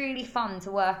was really fun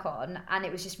to work on, and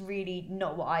it was just really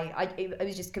not what it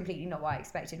was just completely not what I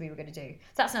expected we were going to do.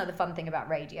 So that's another fun thing about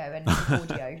radio and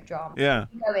audio drama. Yeah,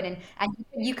 you go in and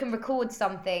you can record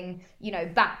something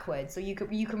backwards, or you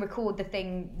can record the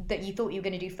thing that you thought you were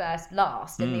going to do first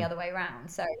last, and the other way around.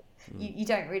 So you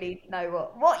don't really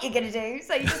know what you're going to do,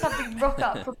 so you just have to rock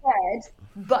up prepared,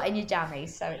 but in your jammies,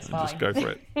 so it's fine. Just go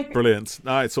for it. Brilliant.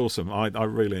 No, it's awesome. I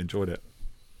really enjoyed it.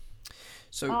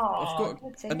 So I've got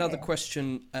another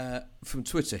question from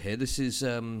Twitter here. This is,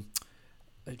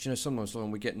 sometimes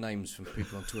we get names from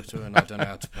people on Twitter and I don't know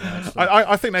how to pronounce them.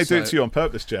 I think they do it to you on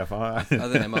purpose, Jeff. I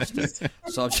think they must do.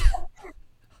 So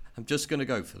I'm just going to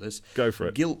go for this. Go for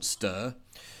it. Giltster,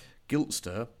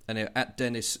 and at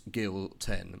Dennis Gill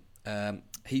 10.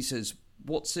 He says,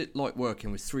 what's it like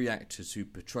working with three actors who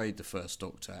portrayed the First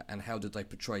Doctor, and how did they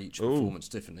portray each performance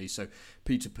differently? So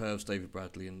Peter Purves, David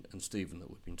Bradley and Stephen that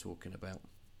we've been talking about.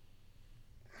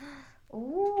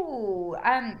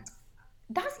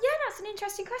 That's an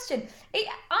interesting question.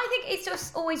 I think it's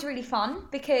just always really fun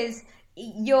because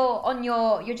you're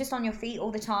just on your feet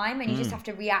all the time, and you just have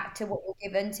to react to what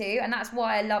you're given to, and that's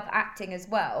why I love acting as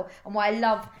well, and why I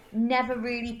love never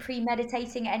really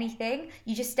premeditating anything.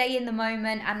 You just stay in the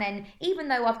moment, and then even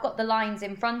though I've got the lines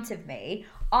in front of me,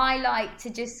 I like to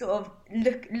just sort of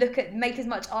look at, make as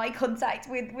much eye contact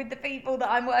with the people that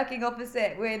I'm working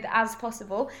opposite with as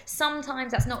possible.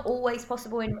 Sometimes that's not always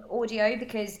possible in audio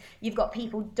because you've got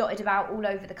people dotted about all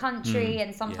over the country,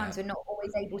 and sometimes we're not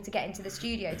always able to get into the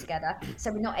studio together,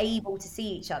 so we're not able to see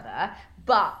each other.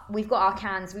 But we've got our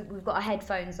cans, we've got our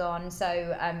headphones on,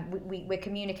 so we're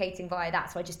communicating via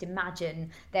that. So I just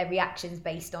imagine their reactions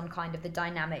based on kind of the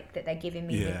dynamic that they're giving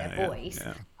me with their voice.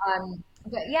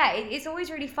 But yeah, it's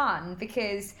always really fun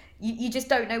because you just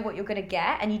don't know what you're going to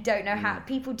get, and you don't know how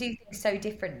people do things so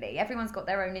differently. Everyone's got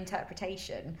their own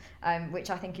interpretation, which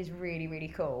I think is really, really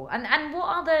cool. And what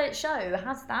other show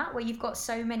has that, where you've got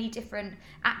so many different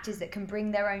actors that can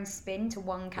bring their own spin to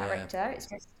one character? Yeah. It's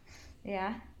just,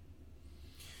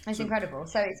 it's incredible.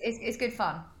 So it's good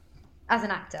fun as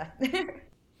an actor.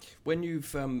 When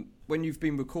you've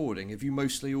been recording, have you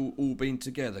mostly all been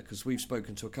together? Because we've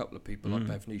spoken to a couple of people like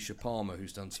Bhavnisha Palmer,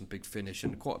 who's done some Big Finish,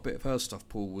 and quite a bit of her stuff,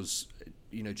 Paul, was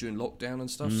during lockdown and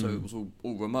stuff, so it was all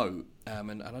remote.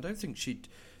 And I don't think she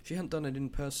hadn't done an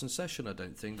in-person session. I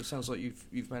don't think. It sounds like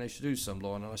you've managed to do some,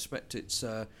 Lauren, and I expect it's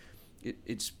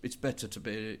better to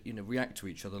be react to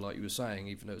each other like you were saying,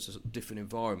 even though it's a different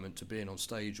environment to being on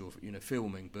stage or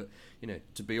filming, but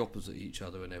to be opposite each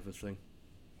other and everything.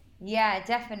 Yeah,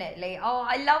 definitely. Oh,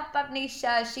 I love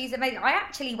Bhavnisha. She's amazing. I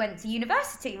actually went to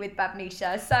university with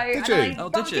Bhavnisha. So did you?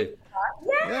 Did you?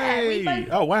 Yeah.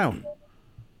 Oh, wow.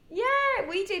 Yeah,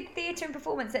 we did theatre and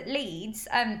performance at Leeds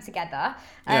together,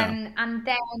 and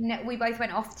then we both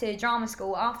went off to drama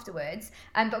school afterwards.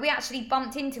 But we actually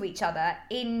bumped into each other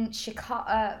in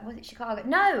Chicago. Was it Chicago?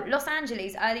 No, Los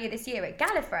Angeles earlier this year at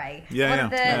Gallifrey, one of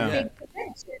the big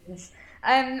conventions.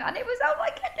 And it was, oh my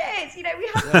goodness, we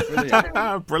haven't seen each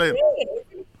other. Brilliant.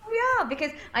 Yeah,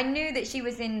 because I knew that she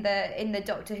was in the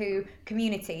Doctor Who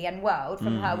community and world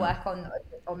from her work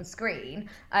on screen.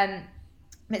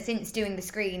 But since doing the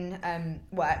screen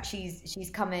work,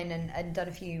 she's come in and done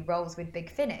a few roles with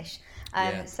Big Finish.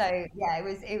 So yeah,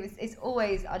 it's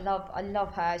always I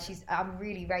love her. I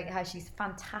really rate her. She's a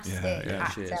fantastic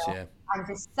actor. She is, and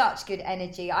just such good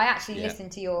energy. I actually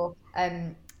listened to your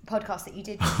podcast that you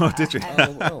did. Oh, did you?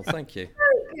 Well, thank you.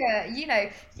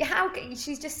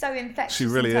 She's just so infectious. She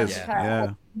really is.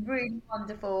 Really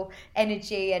wonderful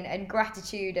energy and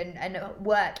gratitude and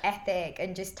work ethic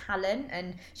and just talent,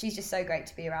 and she's just so great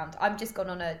to be around. I've just gone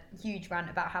on a huge rant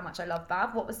about how much I love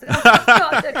Bav. What was the?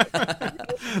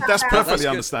 That's perfectly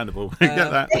understandable. You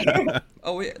get that?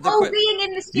 Being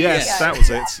in the studio. Yes, that was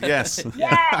it. Yes.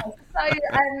 Yeah.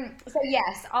 So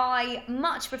yes, I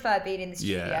much prefer being in the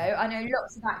studio. Yeah. I know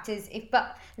lots of actors,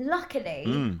 but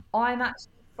luckily I'm actually.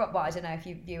 Well, I don't know if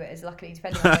you view it as luckily,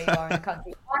 depending on where you are in the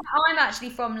country. I'm actually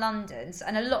from London,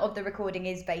 and a lot of the recording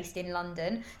is based in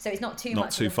London, so it's not too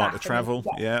far to travel.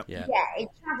 Yeah.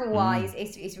 Travel-wise,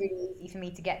 it's really easy for me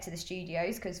to get to the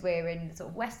studios because we're in sort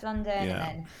of West London,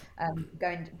 and then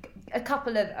going a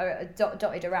couple of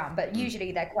dotted around, but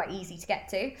usually they're quite easy to get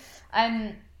to.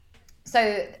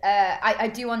 So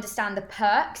I do understand the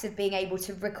perks of being able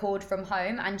to record from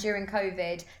home, and during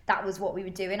COVID, that was what we were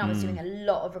doing. I was doing a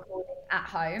lot of recording at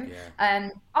home.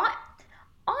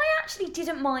 I actually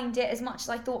didn't mind it as much as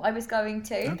I thought I was going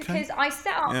to, because I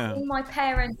set up in my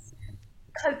parents'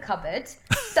 coat cupboard.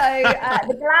 So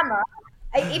the Glamour,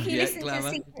 if you listen to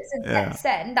Secrets of Death's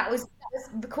End, that was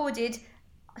recorded.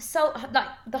 So like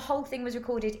the whole thing was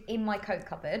recorded in my coat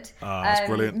cupboard. That's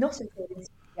brilliant. Not recorded.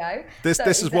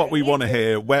 This is what we want to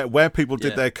hear. Where people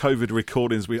did their COVID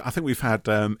recordings, I think we've had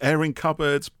airing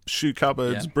cupboards, shoe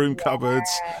cupboards, broom cupboards.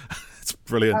 It's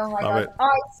brilliant. Oh my Love God. it.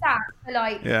 I sat for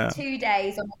like 2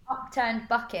 days on an upturned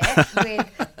bucket with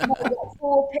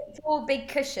four big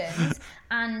cushions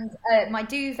and my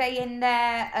duvet in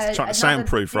there. It's trying to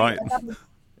soundproof, right?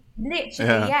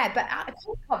 Literally, but a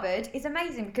coat cupboard is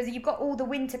amazing because you've got all the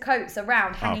winter coats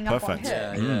around hanging up on hooks. So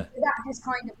that just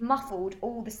kind of muffled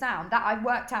all the sound. That I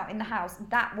worked out in the house,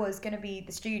 that was going to be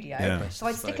the studio. So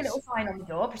I'd stick a little sign on the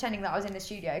door pretending that I was in the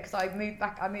studio, because I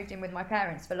moved in with my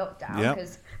parents for lockdown,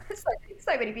 because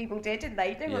so many people did, didn't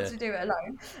they? They didn't want to do it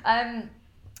alone.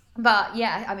 But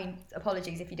yeah, I mean,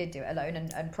 apologies if you did do it alone,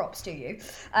 and props to you.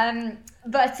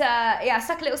 But I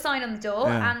stuck a little sign on the door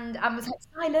and was like,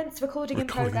 silence, recording in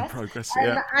progress.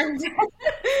 And like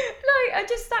I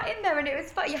just sat in there, and it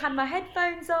was fun. You had my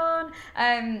headphones on.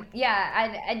 And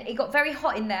it got very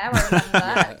hot in there,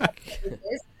 I remember.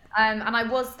 And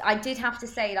I did have to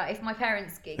say, like, if my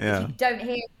parents, if you don't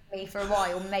hear me for a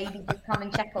while, maybe just come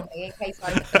and check on me in case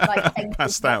I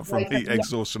passed out from heat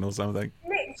exhaustion or something.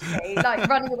 Literally, like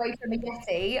running away from a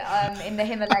Yeti in the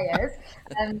Himalayas.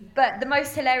 But the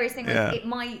most hilarious thing was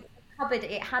my cupboard.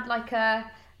 It had like an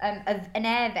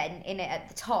air vent in it at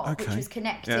the top, which was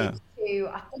connected to,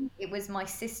 I think it was my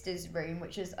sister's room,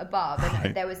 which was above.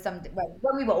 And there was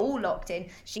when we were all locked in,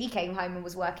 she came home and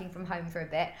was working from home for a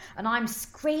bit, and I'm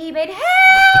screaming,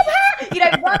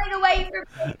 help, running away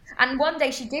from me. And one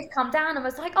day she did come down and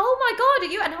was like, oh my God,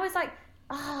 are you? And I was like,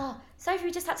 oh, Sophie,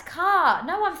 we just had to cut.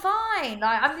 No, I'm fine.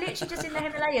 Like, I'm literally just in the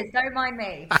Himalayas. Don't mind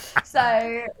me. So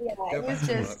yeah, it was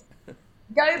just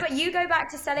you go back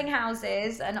to selling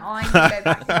houses, and I go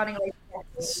back to running away from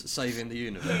saving the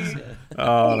universe. Yeah.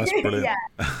 Oh, that's brilliant.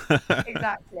 Yeah,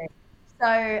 exactly. So,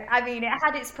 I mean, it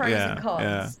had its pros and cons.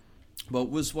 Yeah. Well,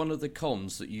 was one of the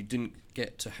cons that you didn't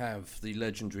get to have the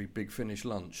legendary Big Finish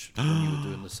lunch when you were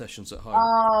doing the sessions at home?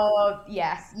 Oh,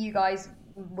 yes. You guys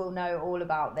will know all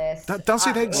about this. Does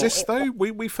it exist though?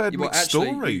 We've heard mixed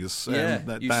stories.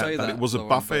 That it was a Lauren,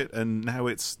 buffet and now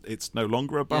it's no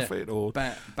longer a buffet. Or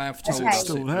Bav told is it us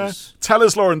still it there? was... Tell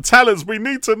us, Lauren. Tell us. We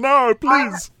need to know,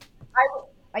 please.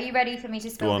 Are you ready for me to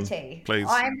spill the tea? Please.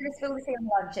 I am going to spill the tea on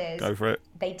lunches. Go for it.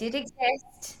 They did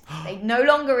exist. They no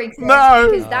longer exist. No!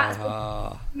 Because that's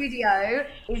the studio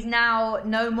is now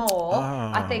no more.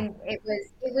 I think it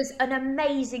was an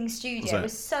amazing studio. It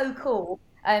was so cool.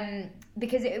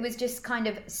 Because it was just kind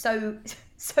of so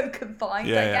confined,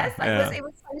 I guess. It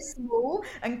was so small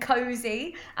and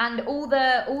cozy, and all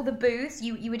the booths.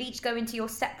 You would each go into your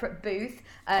separate booth.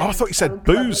 I thought you said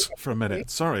booze for a minute.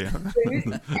 Sorry,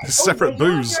 separate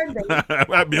booze.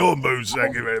 Have your own booze,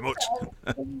 thank you very much.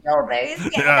 Your booze,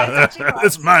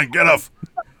 it's mine. Get off.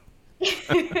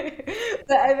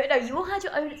 But no, you all had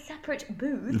your own separate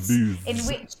booths. In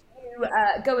which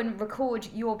go and record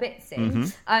your bits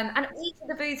in, and each of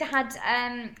the booths had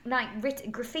like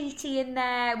graffiti in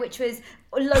there, which was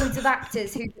loads of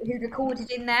actors who recorded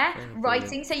in there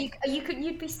writing. So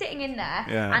you'd be sitting in there,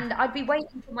 and I'd be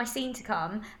waiting for my scene to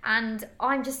come, and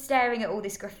I'm just staring at all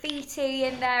this graffiti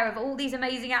in there of all these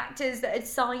amazing actors that had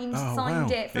signed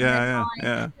it from their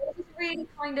time. It was really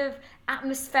kind of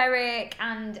atmospheric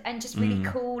and just really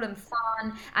cool and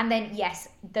fun. And then yes,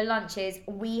 the lunches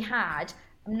we had.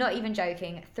 I'm not even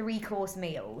joking, 3-course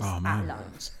meals at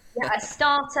lunch. Yeah, a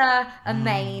starter, a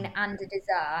main, and a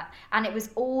dessert. And it was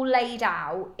all laid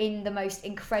out in the most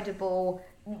incredible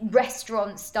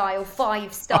restaurant-style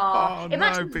 5-star.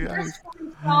 Imagine the best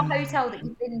 5-star hotel that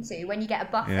you've been to when you get a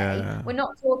buffet. Yeah. We're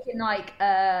not talking like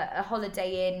a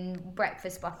Holiday Inn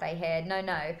breakfast buffet here.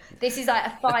 No. This is like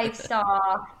a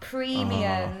 5-star,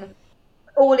 premium,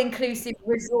 all-inclusive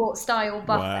resort-style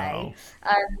buffet. Wow.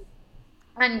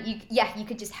 And you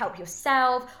could just help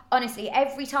yourself. Honestly,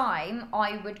 every time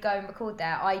I would go and record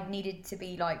there, I needed to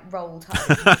be like rolled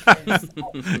home. Because,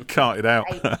 carted out.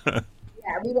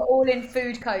 We were all in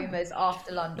food comas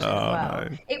after lunch as well.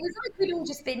 No. It was like we'd all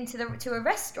just been to a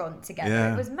restaurant together.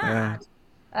 It was mad.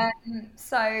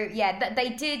 They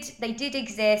did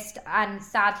exist, and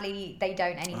sadly they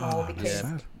don't anymore because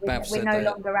we're no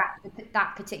longer at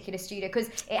that particular studio, because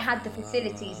it had the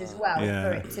facilities as well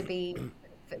for it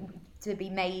to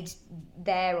be made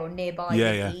there or nearby.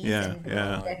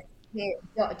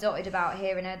 Dotted about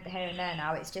here and there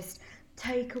now. It's just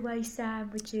takeaway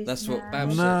sandwiches. That's what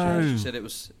Bav said. She said it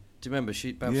was. Do you remember?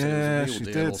 Bav said it was a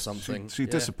real deal or something. She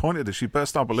disappointed us. She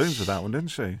burst our balloons with that one, didn't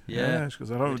she? Yeah. She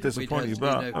goes, I don't disappoint you,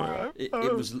 but it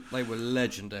was. They were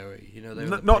legendary. You know, they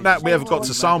were not that we ever got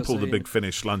to sample the Big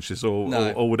Finish lunches or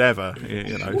whatever.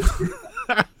 You know.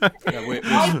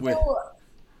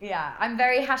 I'm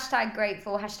very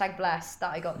 #grateful, #blessed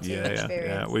that I got to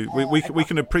experience. We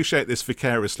can appreciate this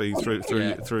vicariously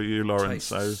through you, Lauren. Tastes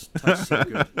so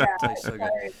good. Tastes so good.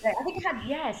 I think it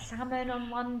had salmon on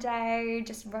one day,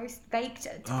 just roast baked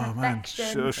to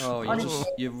perfection. Man, shush.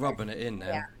 You're rubbing it in now.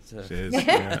 Yeah. Cheers.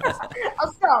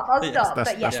 I'll stop.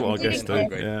 That's what I guess do.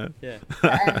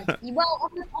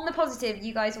 Well, on the positive,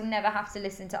 you guys will never have to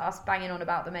listen to us banging on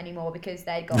about them anymore because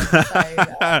they're gone.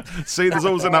 So, see, there's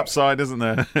always an upside, isn't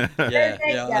there? I like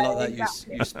that.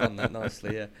 Exactly. You spun that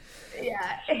nicely.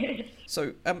 Yeah.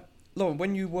 So, Lauren,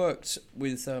 when you worked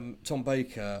with Tom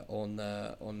Baker on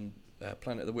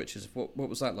Planet of the Witches, what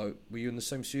was that like? Were you in the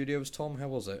same studio as Tom? How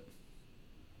was it?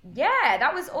 Yeah,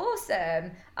 that was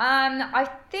awesome. I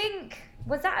think,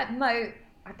 was that at Moat?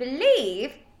 I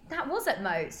believe that was at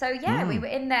Moat. So yeah, we were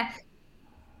in there.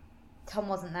 Tom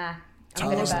wasn't there.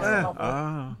 Tom wasn't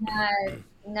there.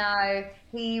 No,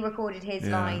 he recorded his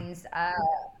lines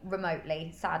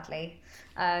remotely, sadly.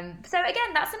 So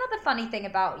again, that's another funny thing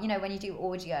about, when you do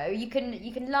audio, you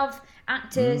can love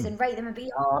actors and rate them and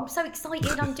be, I'm so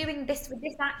excited, I'm doing this with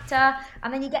this actor,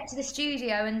 and then you get to the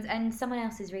studio and someone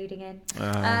else is reading in.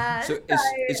 So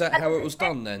is that how it was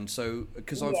done then? So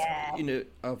because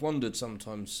I've wondered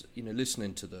sometimes,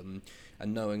 listening to them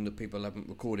and knowing that people haven't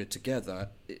recorded together,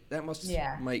 that must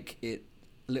make it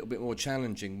a little bit more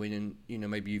challenging when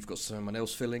maybe you've got someone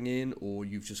else filling in, or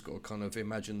you've just got to kind of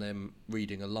imagine them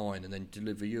reading a line and then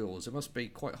deliver yours. It must be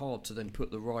quite hard to then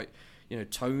put the right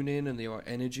tone in and the right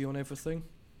energy on everything.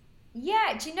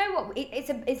 Yeah, do you know what?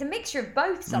 It's a mixture of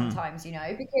both sometimes,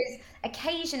 because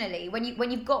occasionally when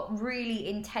you've got really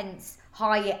intense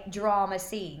high drama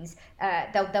scenes,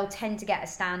 they'll tend to get a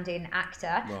stand-in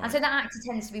actor, and so that actor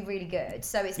tends to be really good.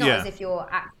 So it's not as if you're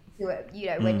acting to it. You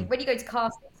know, when you go to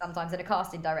casting sometimes and a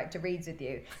casting director reads with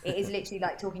you, it is literally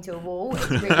like talking to a wall. It's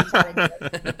really challenging.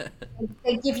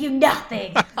 They give you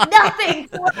nothing.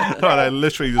 They're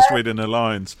literally just reading the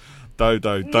lines.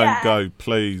 Dodo, don't go,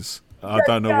 please. I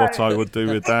don't know what I would do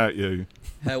without you.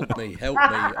 Help me,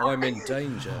 I'm in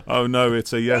danger. Oh no,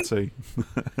 it's a Yeti.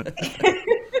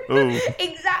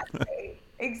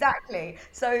 Exactly.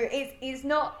 So it's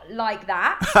not like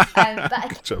that. But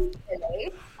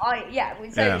occasionally,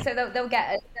 so they'll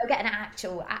get an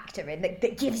actual actor in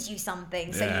that gives you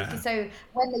something. So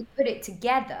when they put it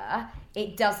together,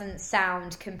 it doesn't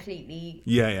sound completely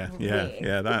weird.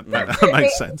 That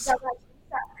makes sense.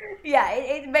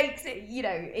 It makes it, you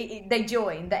know, they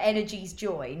join, the energies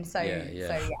join. So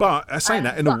But saying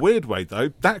that in a weird way, though,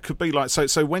 that could be like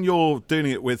so when you're doing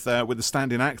it with a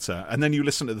standing actor, and then you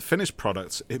listen to the finished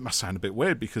product, it must sound a bit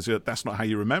weird because that's not how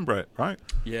you remember it, right?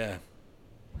 Yeah.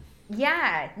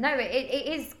 Yeah, no,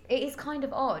 it is kind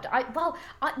of odd.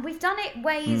 We've done it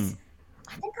ways.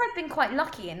 I think I've been quite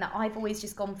lucky in that I've always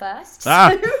just gone first.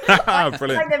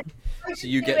 Brilliant. So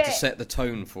you get to set the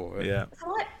tone for it. Yeah.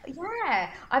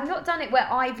 I've not done it where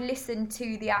I've listened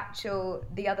to the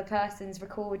other person's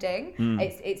recording.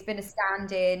 It's been a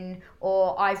stand-in,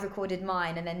 or I've recorded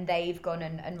mine and then they've gone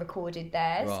and recorded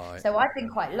theirs. Right. So I've been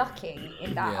quite lucky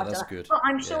in that. Yeah, that's good. But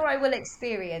I'm sure I will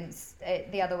experience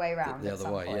it the other way around. The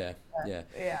other way, point.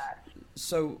 Yeah.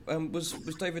 So, was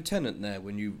David Tennant there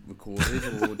when you recorded,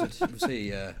 or was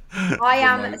he? I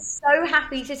am so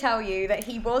happy to tell you that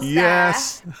he was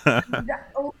yes. there.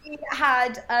 We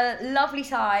had a lovely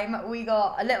time. We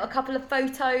got a couple of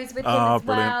photos with him as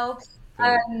well.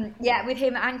 With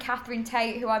him and Catherine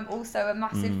Tate, who I'm also a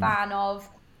massive fan of.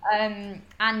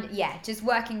 And just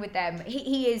working with them,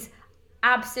 he is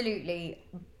absolutely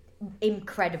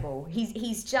incredible.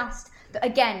 He's just.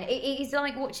 Again, it's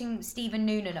like watching Stephen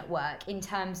Noonan at work in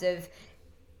terms of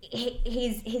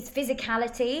his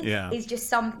physicality is just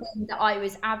something that I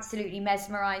was absolutely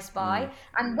mesmerised by.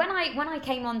 And when I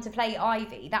came on to play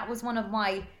Ivy, that was one of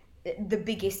the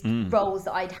biggest roles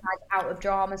that I'd had out of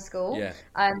drama school.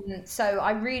 So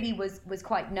I really was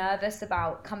quite nervous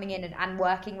about coming in and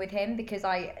working with him because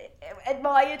I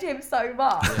admired him so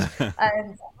much.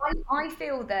 I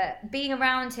feel that being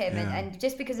around him and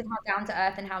just because of how down to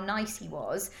earth and how nice he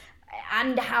was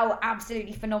and how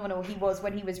absolutely phenomenal he was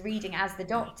when he was reading as the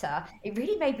Doctor, it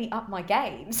really made me up my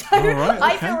game. So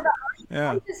I feel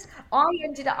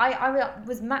that I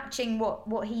was matching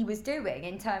what he was doing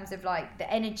in terms of like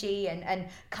the energy and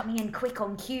coming in quick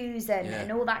on cues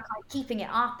and all that kind of keeping it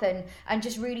up and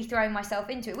just really throwing myself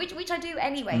into it, which I do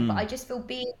anyway. But I just feel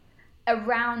being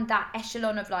around that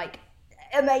echelon of like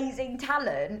amazing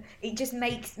talent, it just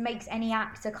makes any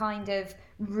actor kind of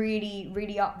really,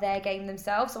 really up their game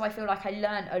themselves. So I feel like I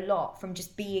learned a lot from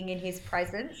just being in his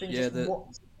presence and just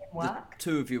watching him work. The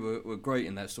two of you were great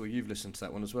in that story. You've listened to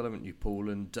that one as well, haven't you, Paul?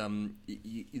 And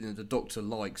you know, the Doctor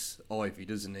likes Ivy,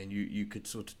 doesn't he? And you could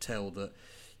sort of tell that,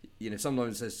 you know,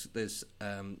 sometimes there's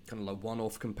kind of like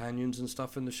one-off companions and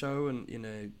stuff in the show, and you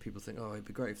know, people think, oh, it'd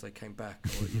be great if they came back,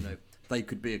 or you know, they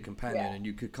could be a companion, and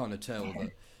you could kind of tell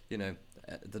that, you know,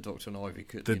 the Doctor and Ivy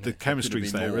could. The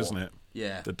chemistry's there, isn't it?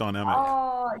 Yeah. The dynamic.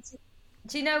 Oh,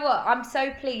 do you know what? I'm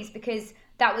so pleased because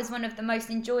that was one of the most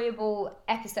enjoyable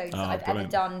episodes that I've ever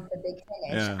done for Big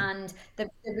Finish, and the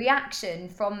reaction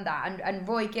from that, and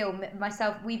Roy Gill,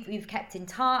 myself, we've kept in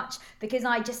touch because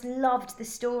I just loved the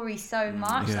story so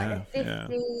much, like the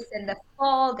 50s and the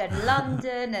fog and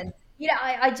London and. You know,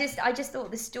 I just thought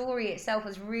the story itself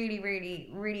was really, really,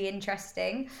 really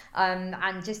interesting,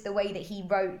 and just the way that he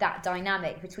wrote that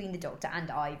dynamic between the Doctor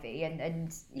and Ivy, and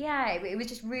it was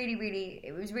just really, really,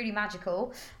 it was really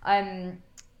magical.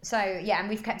 So and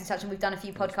we've kept in touch and we've done a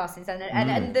few podcasts since then,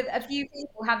 and a few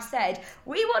people have said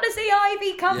we want to see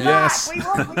Ivy come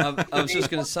back. I was just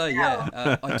going to say,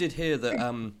 I did hear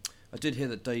that. I did hear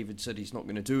that David said he's not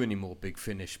going to do any more Big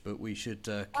Finish, but we should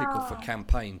kick off a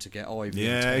campaign to get Ivy.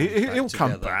 Yeah, he'll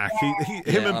come back.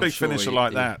 Him and Big Finish are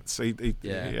like that. So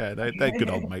they're good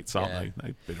old mates, aren't they?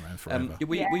 They've been around forever.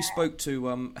 We spoke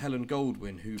to Helen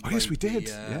Goldwyn, who played yes, we did.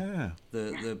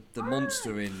 The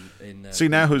monster in. See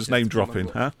now who's name dropping,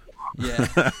 huh? Yeah.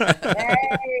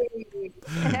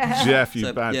 Jeff,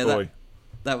 you bad boy.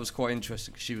 That was quite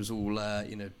interesting because she was all,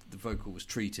 you know, the vocal was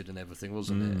treated and everything,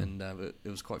 wasn't it? And it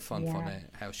was quite fun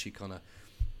how she kind of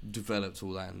developed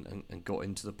all that and got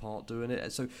into the part doing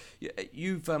it. So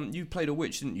you've played a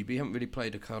witch, didn't you? But you haven't really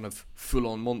played a kind of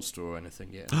full-on monster or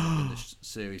anything yet in this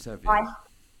series, have you?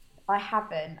 I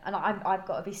haven't, and I've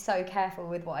got to be so careful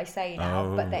with what I say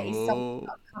now. But there is something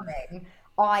upcoming.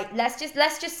 Let's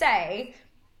just say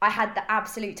I had the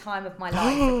absolute time of my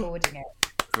life recording it.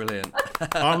 Brilliant.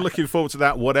 I'm looking forward to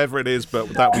that, whatever it is, but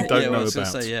that we don't know I was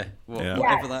about. Gonna say, Yeah.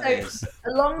 whatever that is.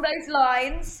 Along those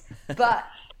lines, but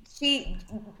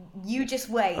you just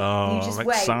wait. Oh, you just I'm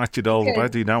wait. excited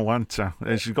already now, aren't I?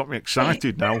 She's got me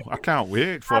excited now. I can't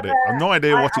wait for it. I've no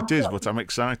idea what it is, but I'm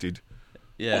excited.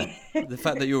 Yeah, the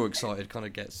fact that you're excited kind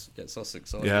of gets us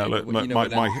excited. Yeah, look, You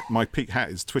know, my peak hat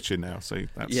is twitching now. See,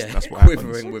 that's what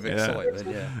quivering happens. with excitement.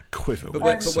 Yeah, Quiver.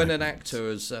 But when an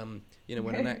actor has,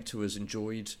 when an actor has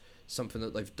enjoyed something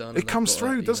that they've done, it comes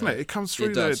through, doesn't it? It comes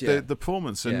through the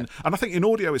performance, and I think in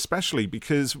audio especially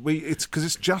because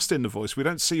it's just in the voice. We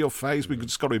don't see your face. We've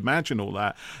just got to imagine all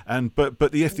that. And but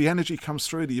if the energy comes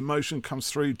through, the emotion comes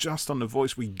through just on the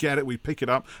voice. We get it. We pick it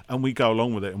up, and we go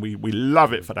along with it, and we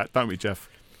love it for that, don't we, Jeff?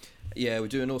 Yeah, we're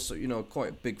doing also. Quite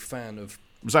a big fan of.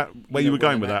 Was that where you were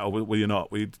going with that, or were you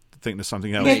not? Were you thinking of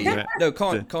something else? No,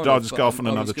 can't. I'll just go off on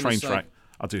another train track.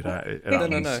 I'll do that.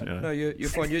 No, you're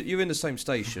fine. You're in the same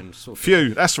station. Sort of.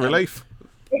 Phew, that's a relief.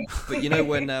 But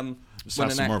when an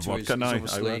actor is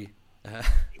obviously...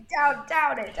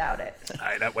 Down it.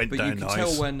 Hey, that went but down you can nice.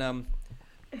 tell when...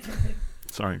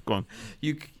 Sorry, go on.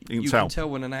 You can tell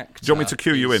when an actor... Do you want me to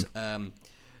cue you in?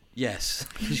 Yes.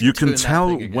 You can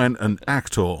tell when an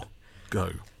actor...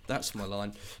 Go. That's my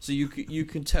line. So you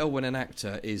can tell when an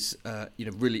actor is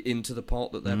really into the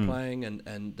part that they're playing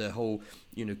and the whole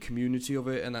community of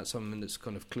it, and that's something that's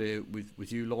kind of clear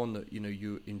with you, Lon, that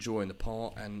you're enjoying the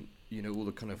part and all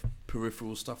the kind of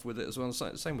peripheral stuff with it as well.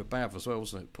 Same with Bav as well,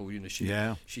 wasn't it, Paul?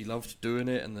 She loved doing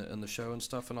it and the show and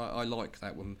stuff, and I like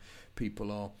that when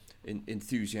people are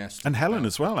enthusiastic. And Helen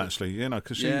as well, actually,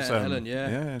 because she's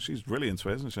Helen, she's really into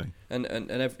it, isn't she? And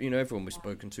everyone we've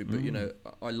spoken to,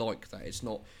 but I like that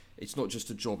it's not just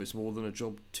a job; it's more than a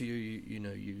job to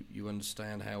you. You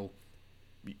understand how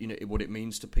what it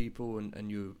means to people,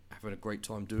 and you're having a great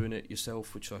time doing it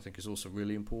yourself, which I think is also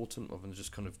really important, rather than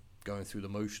just kind of going through the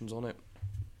motions on it.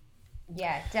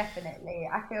 Yeah, definitely.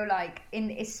 I feel like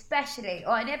in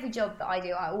every job that I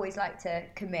do, I always like to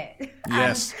commit.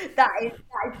 Yes. And that is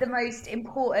the most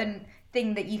important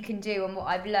thing that you can do, and what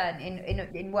I've learned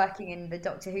in working in the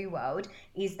Doctor Who world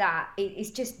is that it's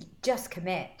just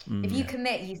commit. If you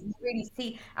commit, you really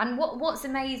see. And what's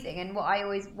amazing and what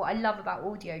I love about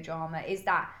audio drama is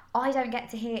that I don't get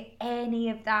to hear any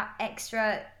of that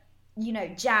extra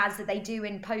jazz that they do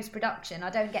in post-production. I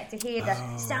don't get to hear the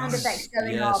sound effects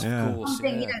going off. Of course,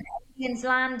 something, aliens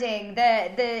landing,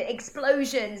 the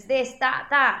explosions, this,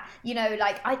 that. We don't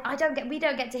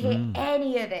get to hear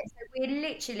any of it. So we're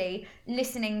literally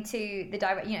listening to the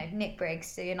direct, Nick Briggs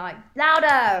saying like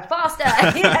louder, faster,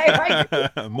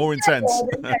 right? More intense.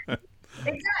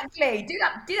 Exactly. Do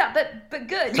that, but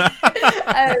good.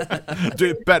 Do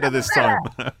it better this time.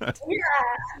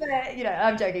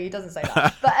 I'm joking. He doesn't say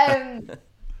that, but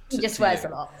he just swears a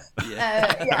lot.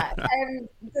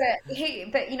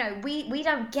 We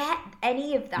don't get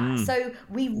any of that. So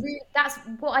that's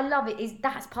what I love.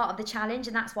 That's part of the challenge,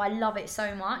 and that's why I love it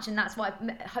so much, and that's why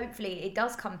hopefully it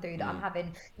does come through that I'm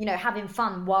having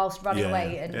fun whilst running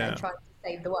away and trying to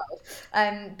save the world.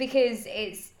 Because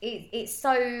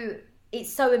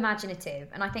it's so imaginative,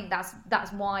 and I think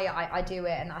that's why I do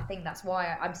it, and I think that's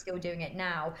why I'm still doing it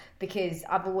now, because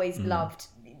I've always loved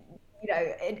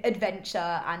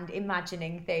adventure and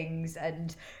imagining things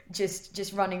and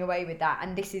just running away with that,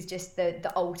 and this is just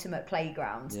the ultimate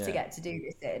playground to get to do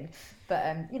this in, but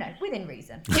within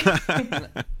reason.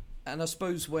 and I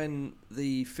suppose when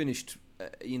the finished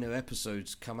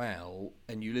episodes come out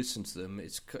and you listen to them,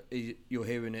 you're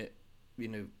hearing it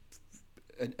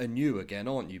anew again,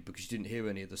 aren't you? Because you didn't hear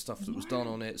any of the stuff that was done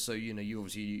on it, so you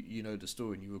obviously the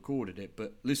story and you recorded it,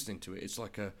 but listening to it, it's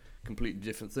like a completely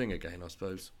different thing again, I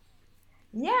suppose.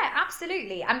 Yeah,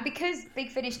 absolutely. And because Big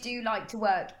Finish do like to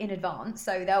work in advance,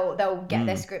 so they'll get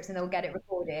their scripts and they'll get it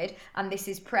recorded, and this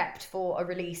is prepped for a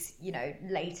release,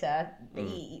 later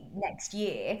the next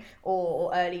year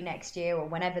or early next year or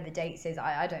whenever the date is.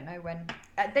 I don't know when.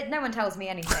 No one tells me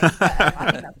anything. But,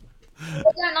 I think I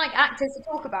don't like actors to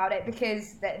talk about it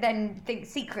because then think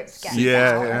secrets get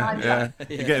out. Yeah.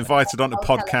 You get invited onto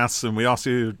podcasts and we ask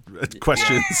you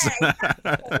questions.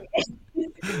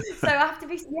 So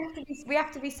we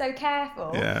have to be so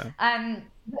careful.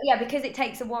 Because it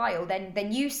takes a while.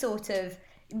 Then you sort of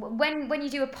when you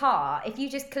do a part, if you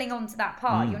just cling on to that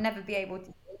part, you'll never be able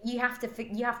to. You have to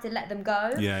let them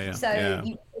go. So as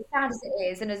sad as it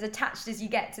is, and as attached as you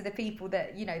get to the people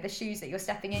that the shoes that you're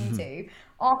stepping into,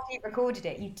 after you've recorded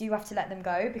it, you do have to let them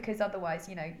go, because otherwise,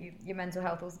 your mental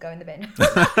health will go in the bin.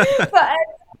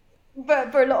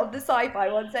 But for a lot of the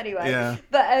sci-fi ones, anyway.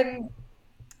 But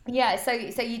Yeah, so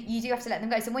you do have to let them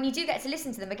go. So when you do get to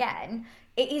listen to them again,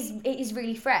 it is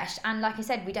really fresh. And like I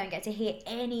said, we don't get to hear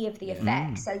any of the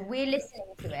effects. So we're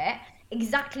listening to it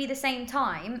exactly the same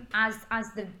time as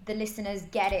the listeners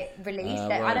get it released.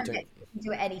 Right, I don't get to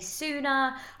do it any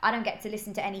sooner. I don't get to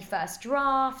listen to any first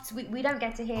drafts. We don't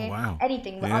get to hear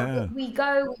anything. Yeah. We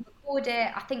go, we record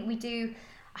it. I think we do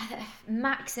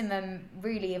maximum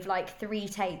really of like 3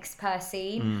 takes per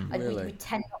scene. Really? We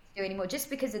tend not to do anymore just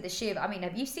because of the sheer. I mean,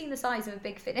 have you seen the size of a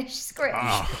Big Finish script?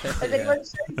 Has anyone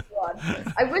shown you one?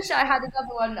 I wish I had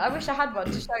another one. I wish I had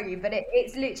one to show you, but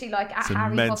it's literally like a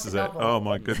Harry immense, Potter is it? novel. Oh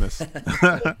my goodness.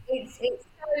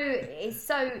 It's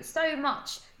so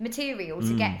much material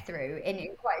to get through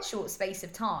in quite a short space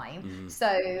of time.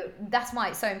 So that's why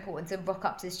it's so important to rock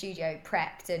up to the studio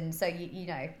prepped, and so you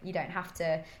know you don't have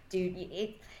to do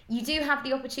it. You do have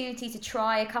the opportunity to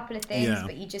try a couple of things,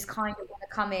 but you just kind of want to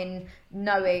come in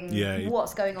knowing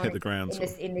what's going on hit the ground,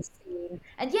 in this scene,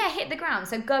 and hit the ground.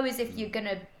 So go as if you're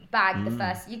gonna bag the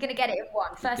first. You're gonna get it in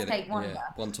first take wonder. Yeah.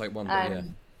 One take wonder.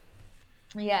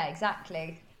 Yeah,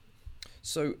 exactly.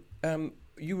 So.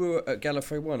 You were at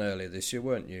Gallifrey 1 earlier this year,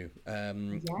 weren't you?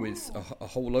 With a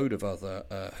whole load of other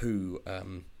Who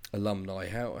alumni.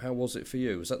 How was it for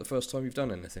you? Was that the first time you've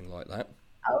done anything like that?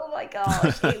 Oh my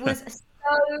gosh, it was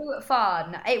so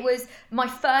fun. It was my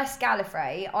first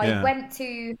Gallifrey. I went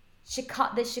to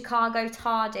the Chicago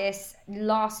TARDIS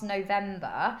last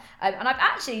November, and I've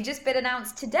actually just been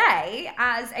announced today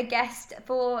as a guest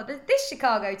for this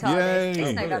Chicago TARDIS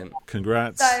this November.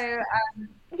 Congrats. So,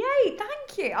 yay,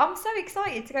 thank you. I'm so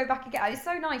excited to go back again. It's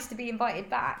so nice to be invited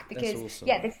back because, awesome.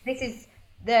 this is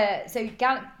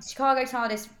Chicago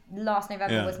TARDIS last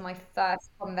November was my first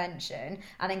convention,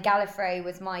 and then Gallifrey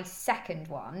was my second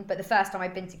one, but the first time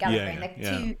I've been to Gallifrey, and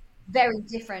they're two very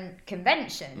different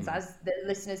conventions, as the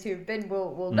listeners who have been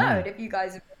will know, and if you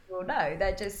guys have been, will know,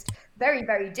 they're just very,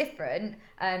 very different,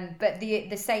 but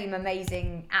the same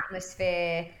amazing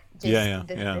atmosphere,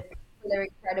 the they're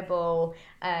incredible,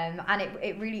 and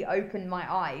it really opened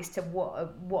my eyes to what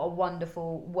a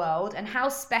wonderful world and how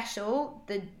special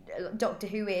the Doctor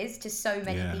Who is to so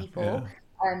many people,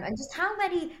 and just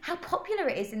how popular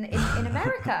it is in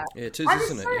America. It is,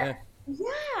 isn't it?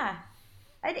 Yeah.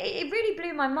 It really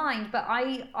blew my mind, but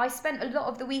I spent a lot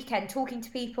of the weekend talking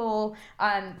to people,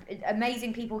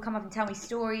 amazing people come up and tell me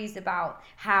stories about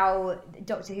how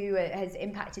Doctor Who has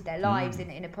impacted their lives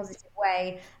in a positive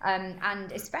way,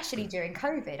 and especially during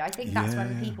COVID. I think that's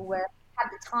when people had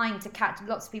the time to catch.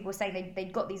 Lots of people were saying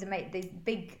they'd got these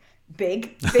big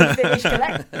Finish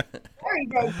collections. Very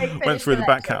big Finish went through the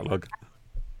back catalogue.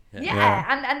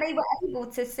 And they were able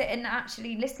to sit and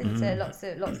actually listen to lots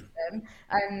of them.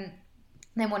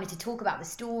 They wanted to talk about the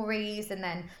stories, and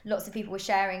then lots of people were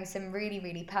sharing some really,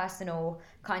 really personal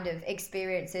kind of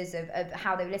experiences of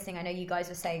how they were listening. I know you guys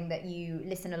were saying that you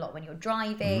listen a lot when you're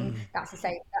driving. That's the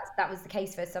same. That was the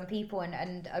case for some people,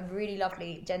 and a really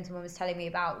lovely gentleman was telling me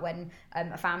about when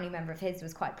a family member of his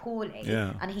was quite poorly,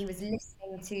 and he was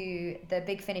listening to the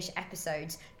Big Finish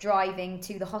episodes driving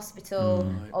to the hospital,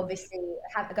 obviously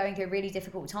going through a really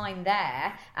difficult time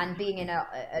there and being in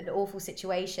an awful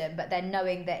situation, but then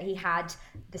knowing that he had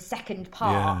the second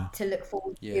part to look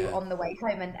forward to on the way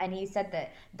home, and he said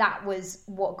that was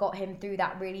what got him through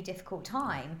that really difficult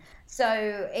time.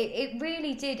 So it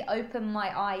really did open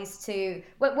my eyes to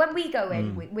when we go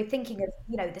in, we're thinking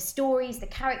of the stories, the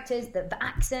characters, the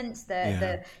accents,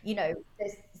 the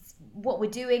what we're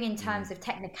doing in terms of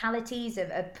technicalities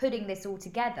of putting this all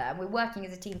together, and we're working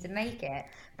as a team to make it.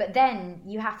 But then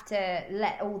you have to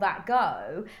let all that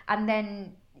go, and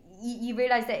then you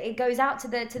realize that it goes out to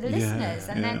the listeners,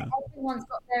 and then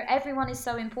everyone is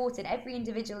so important. Every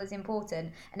individual is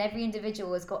important, and every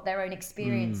individual has got their own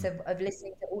experience of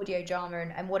listening to audio drama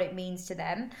and what it means to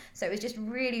them. So it was just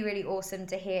really, really awesome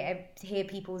to hear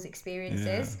people's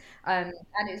experiences, and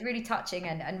it was really touching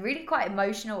and really quite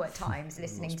emotional at times,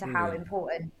 listening to how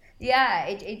important.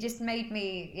 It just made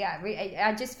me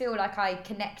I just feel like I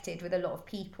connected with a lot of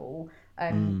people,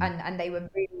 and they were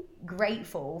really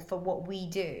grateful for what we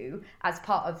do as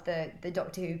part of the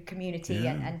Doctor Who community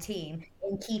and team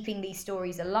in keeping these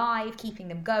stories alive, keeping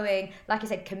them going, like I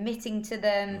said, committing to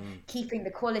them, keeping the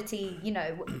quality.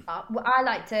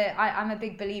 I'm a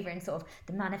big believer in sort of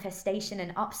the manifestation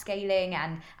and upscaling,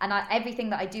 and everything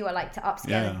that I do, I like to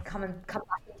upscale and come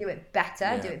back and do it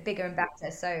better, do it bigger and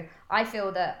better. So I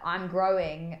feel that I'm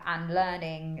growing and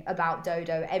learning about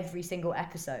Dodo every single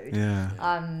episode.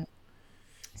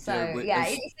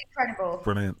 It's incredible.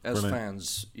 Brilliant. As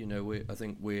fans, I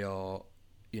think we are,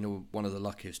 one of the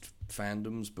luckiest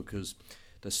fandoms, because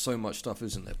there's so much stuff,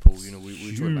 isn't there, Paul? We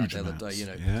were talking about the other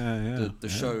day. The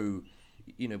show,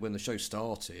 you know, when the show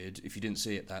started, if you didn't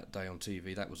see it that day on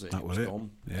TV, that was it. That it was was it.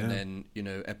 gone. Yeah. And then, you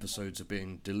know, episodes are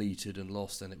being deleted and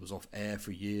lost, and it was off air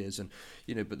for years. And,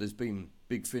 you know, but there's been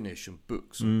Big Finish and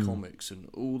books and comics and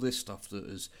all this stuff that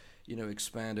has, you know,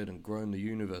 expanded and grown the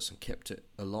universe and kept it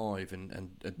alive and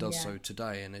does so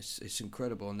today. And it's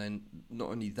incredible. And then not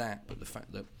only that, but the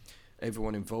fact that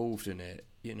everyone involved in it,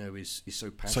 you know, is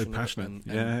so passionate.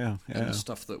 And the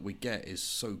stuff that we get is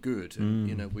so good. And,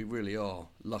 you know, we really are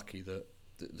lucky that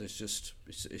there's just,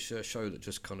 it's a show that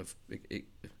just kind of, it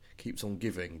keeps on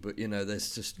giving. But, you know,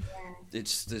 there's just,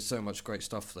 there's so much great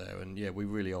stuff there. And, yeah, we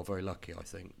really are very lucky, I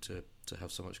think, to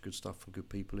have so much good stuff and good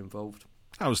people involved.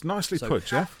 That was nicely put,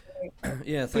 Jeff.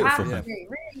 Yeah, thank Beautiful. you. Absolutely,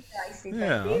 really nicely.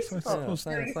 Yeah, Beautiful.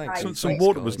 thanks. Some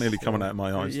water was nearly coming out of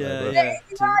my eyes there.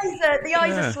 The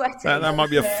eyes are sweating. That might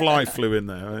be a fly flew in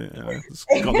there. It's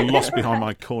got lost behind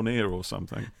my cornea or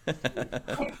something.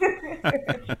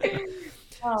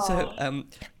 So,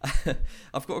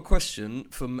 I've got a question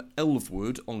from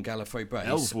Elvwood on Gallifrey Base.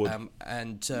 Elvwood.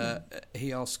 And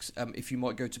he asks if you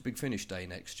might go to Big Finish Day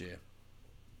next year.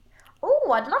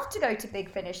 Oh, I'd love to go to Big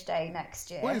Finish Day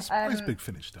next year. Where's Big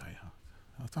Finish Day?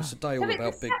 It's a day all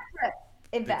about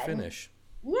Big Finish.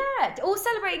 Yeah, all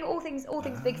celebrating all things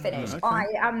Big Finish. Okay. I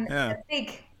am a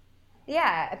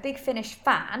big Finish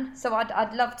fan, so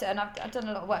I'd love to, and I've done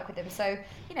a lot of work with them. So,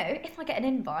 you know, if I get an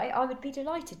invite, I would be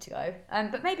delighted to go.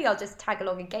 But maybe I'll just tag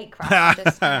along a gatecrash and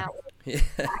just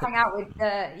hang out with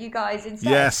you guys instead.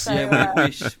 Yes, so,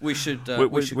 we should.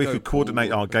 We could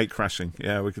coordinate our gate crashing.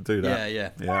 Yeah, we could do that. Yeah.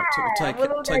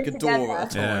 we'll Take a go door at a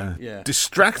together. time. Yeah.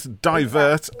 Distract,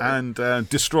 divert, and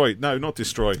destroy. No, not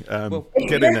destroy.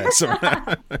 Get in there. So.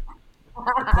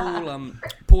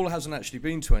 Paul hasn't actually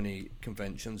been to any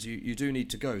conventions. You do need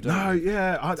to go, don't you? No,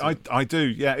 yeah, I do.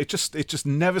 Yeah, it just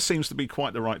never seems to be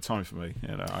quite the right time for me.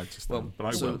 You know, I just. But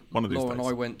I will one of these Laura days.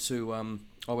 and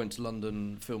I went to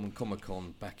London Film and Comic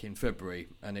Con back in February,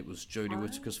 and it was Jodie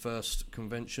Whittaker's first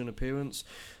convention appearance.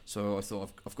 So I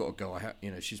thought I've got to go.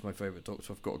 She's my favourite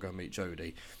Doctor. I've got to go meet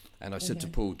Jodie. And I said to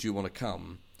Paul, "Do you want to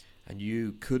come?" And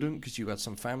you couldn't because you had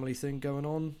some family thing going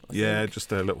on. I think.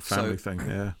 Just a little family thing.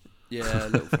 Yeah. Yeah, a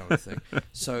little family thing.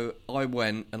 So I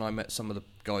went and I met some of the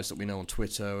guys that we know on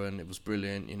Twitter, and it was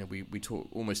brilliant. You know, we talk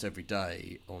almost every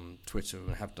day on Twitter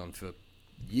and have done for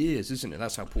years, isn't it?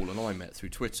 That's how Paul and I met, through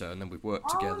Twitter, and then we've worked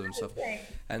together and stuff.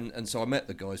 And so I met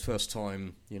the guys first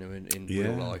time, you know, in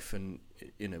real life, and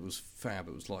you know, it was fab.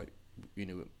 It was like, you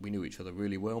know, we knew each other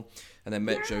really well, and then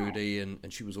met Jodie,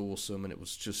 and she was awesome, and it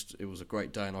was a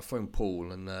great day. And I phoned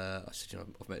Paul and I said, you know,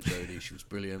 I've met Jodie, she was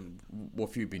brilliant. What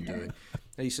have you been doing?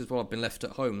 And he says, well, I've been left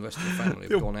at home. The rest of the family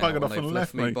have gone out, and they've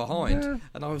left me behind. Yeah.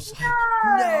 And I was like,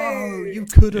 no, you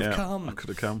could have come. I could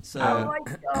have come. So, oh my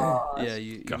god! Yeah,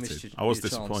 you missed your I was your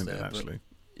disappointed there, actually.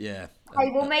 Yeah.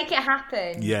 Hey, we'll make it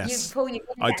happen. Yes, Paul,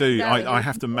 I do. I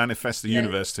have to manifest the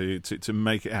universe to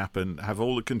make it happen. Have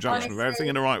all the conjunction of everything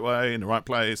in the right way, in the right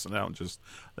place, and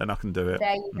then I can do it.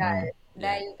 There you go.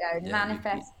 There you go.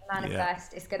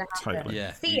 Manifest. It's going to happen. Totally.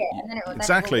 Yeah. See it, and then it will.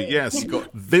 Exactly. Yes.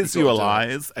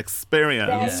 Visualize,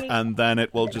 experience, and then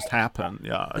it will just happen.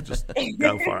 Yeah. I just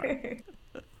go for it.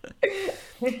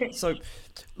 So,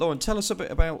 Lauren, tell us a bit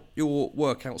about your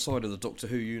work outside of the Doctor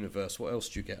Who universe. What else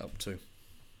do you get up to?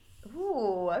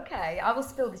 Ooh, okay. I will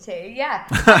spill the tea. Yeah.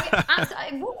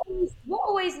 What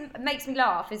always makes me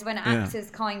laugh is when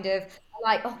actors kind of are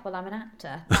like, oh, well, I'm an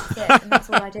actor. That's it. And that's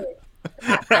all I do.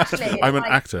 Actually, I'm an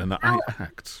actor and I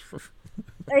act.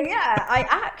 Yeah, I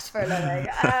act for a living.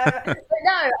 But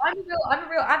no, I'm a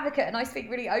real advocate, and I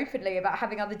speak really openly about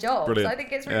having other jobs. Brilliant. I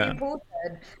think it's really important.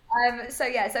 So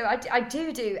I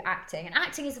do acting, and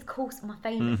acting is of course my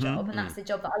favourite job, and that's the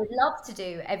job that I would love to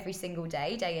do every single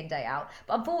day in, day out.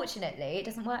 But unfortunately, it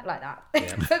doesn't work like that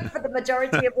for the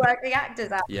majority of working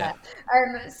actors out there.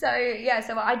 So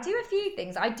I do a few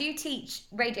things. I do teach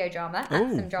radio drama at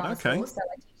some drama schools. So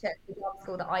I teach at the drama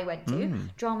school that I went to,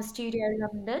 Drama Studio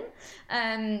London.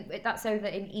 That's over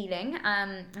in Ealing.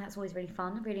 That's always really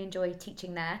fun. I really enjoy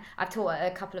teaching there. I've taught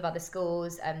at a couple of other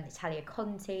schools, Italia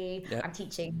Conti. Yep. I'm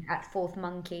teaching at Fourth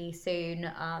Monkey soon.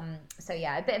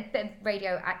 A bit of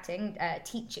radio acting,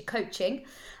 coaching.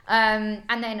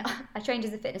 And then I trained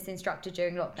as a fitness instructor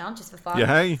during lockdown just for fun. Yeah,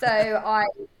 hey. So I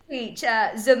teach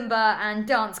Zumba and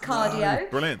dance cardio.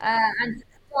 Brilliant. And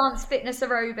dance fitness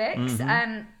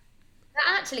aerobics.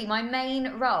 Actually, my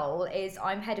main role is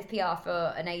I'm head of PR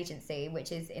for an agency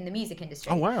which is in the music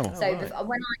industry. Oh wow! So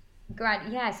when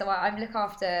I look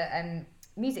after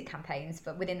music campaigns,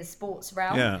 but within the sports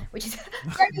realm, which is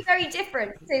very, very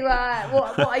different to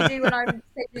what I do when I'm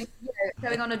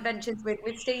going on adventures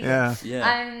with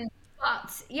Stephen.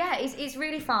 But yeah, it's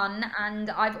really fun,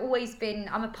 and I'm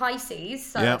a Pisces,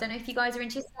 so I don't know if you guys are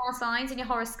into star signs and your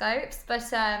horoscopes,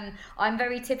 but I'm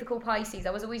very typical Pisces. I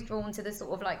was always drawn to the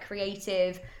sort of like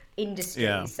creative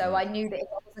industry, so I knew that if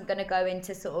I wasn't going to go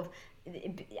into sort of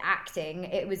acting,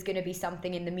 it was going to be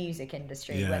something in the music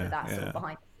industry, whether that's sort of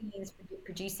behind the scenes,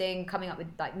 producing, coming up with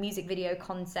like music video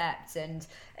concepts, and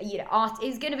art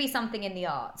is going to be something in the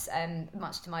arts,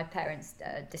 much to my parents'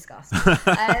 disgust.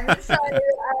 So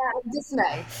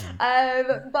dismay.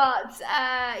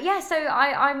 So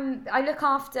I look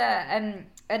after an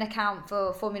account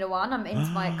for Formula One. I'm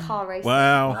into my car racing.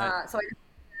 Wow. So I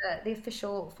the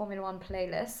official Formula One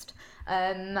playlist,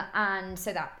 and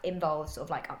so that involves sort of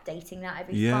like updating that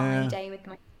every Friday with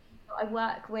my team that I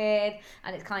work with,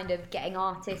 and it's kind of getting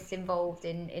artists involved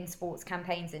in sports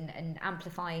campaigns and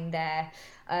amplifying their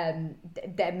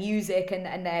music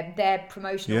and their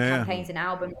promotional campaigns and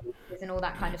album releases and all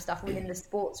that kind of stuff within the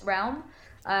sports realm.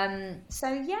 So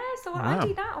I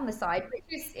do that on the side, which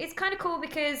it's kind of cool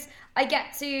because I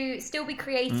get to still be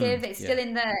creative. It's still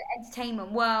in the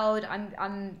entertainment world.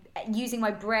 I'm using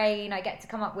my brain. I get to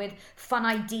come up with fun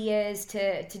ideas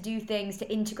to do things, to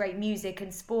integrate music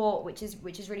and sport, which is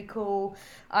really cool.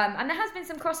 And there has been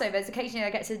some crossovers. Occasionally I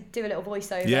get to do a little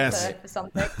voiceover for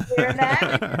something here and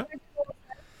there.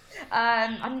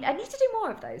 I need to do more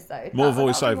of those though. More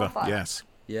voiceover, yes.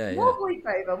 More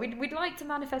voiceover. We'd like to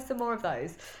manifest some more of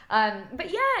those. But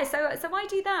yeah, so I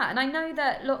do that, and I know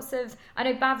that I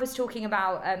know Bav was talking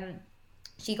about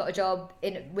she got a job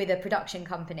with a production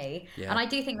company, and I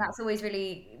do think that's always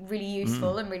really, really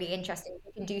useful and really interesting.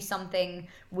 You can do something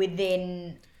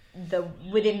within the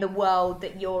world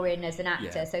that you're in as an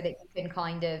actor, so that you can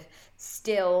kind of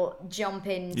still jump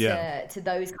into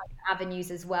those kind of avenues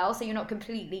as well, so you're not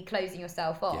completely closing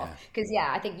yourself off. Because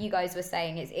I think you guys were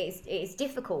saying it's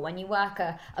difficult when you work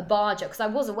a bar job, because I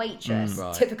was a waitress,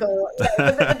 typical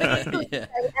the biggest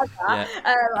ever.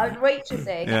 I was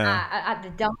waitressing at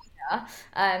the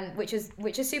diner, which is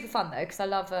super fun though, because I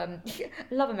love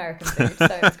American food,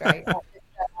 so it's great. I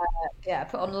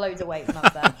put on loads of weight when I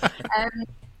was there.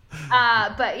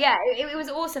 But yeah, it was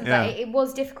awesome, but it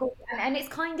was difficult, and it's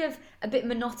kind of a bit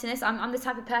monotonous. I'm the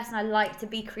type of person, I like to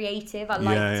be creative. I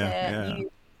like to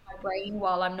use my brain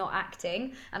while I'm not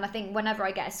acting, and I think whenever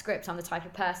I get a script, I'm the type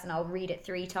of person, I'll read it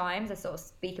 3 times. I sort of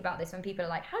speak about this when people are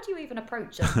like, how do you even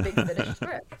approach a big finished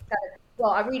script?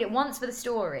 Well, I read it once for the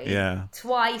story,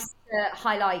 twice to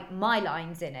highlight my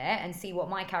lines in it and see what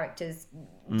my character's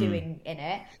doing in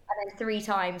it, and then 3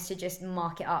 times to just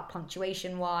mark it up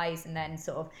punctuation wise, and then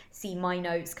sort of see my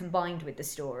notes combined with the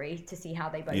story to see how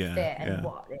they both fit and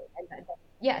what.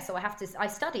 So I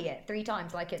study it 3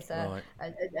 times like it's a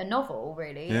novel,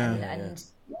 really. And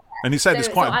you said it's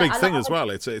quite a big thing as well.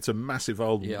 It's a massive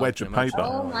old wedge of paper.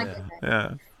 Oh my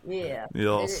goodness.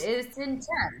 It's intense.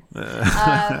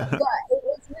 But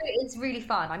it's really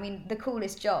fun. I mean, the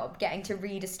coolest job, getting to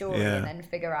read a story and then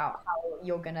figure out how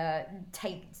you're gonna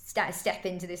step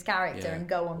into this character and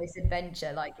go on this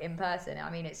adventure like in person.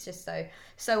 I mean, it's just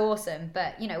so awesome.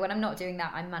 But when I'm not doing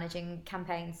that, I'm managing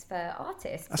campaigns for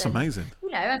artists. That's amazing.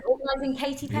 And organising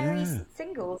Katy Perry's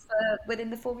singles within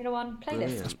the Formula One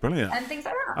playlist. That's brilliant. And things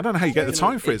like that. I don't know how you get the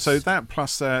time for it. So that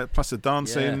plus the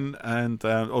dancing and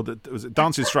was it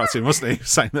dance instructing, wasn't he?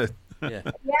 Saying that.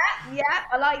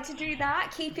 I like to do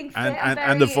that, keeping fit.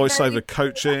 And the voiceover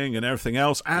coaching and everything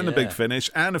else, and the big finish,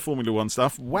 and the Formula One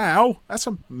stuff. Wow, that's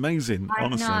amazing,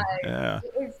 honestly. Yeah.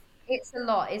 It's a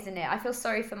lot, isn't it? I feel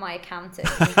sorry for my accountant.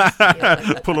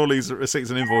 Pull all these receipts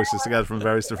and invoices together from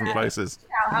various different places.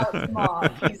 Shout out to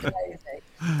Mark, he's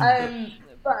amazing.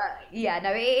 But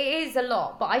it is a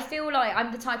lot. But I feel like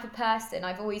I'm the type of person,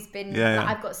 I've always been,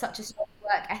 I've got such a strong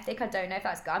work ethic. I don't know if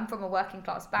that's good. I'm from a working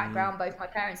class background. Both my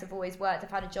parents have always worked.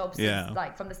 I've had a job since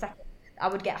like from the second I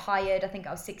would get hired. I think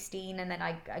I was 16, and then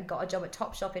I got a job at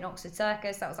Topshop in Oxford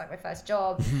Circus. That was like my first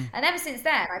job. And ever since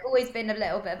then, I've always been a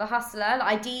little bit of a hustler. Like,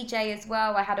 I DJ as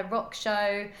well. I had a rock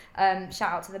show. Shout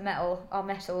out to the Metal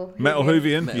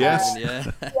Hoovian. Yes.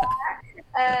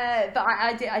 But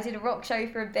I did a rock show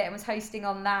for a bit and was hosting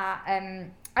on that.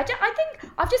 I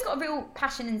think I've just got a real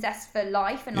passion and zest for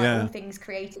life and all things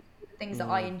creative, things that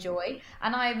I enjoy.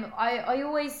 And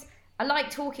I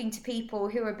like talking to people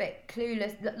who are a bit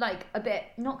clueless, like a bit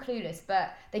not clueless,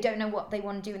 but they don't know what they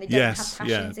want to do and they don't have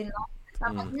passions in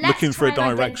life. Looking for a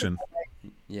direction.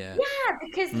 Yeah. Yeah,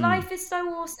 because life is so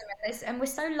awesome, and we're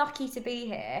so lucky to be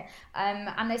here.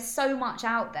 And there's so much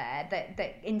out there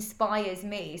that inspires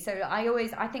me. So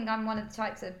I think I'm one of the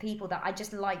types of people that I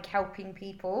just like helping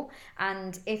people,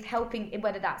 and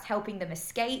whether that's helping them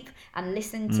escape and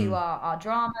listen to our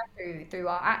drama through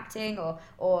our acting,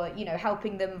 or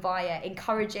helping them via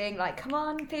encouraging, like, come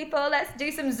on people, let's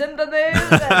do some Zumba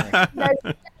moves.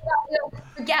 And,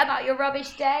 forget about your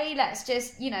rubbish day. Let's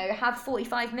just, have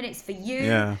 45 minutes for you.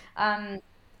 Yeah.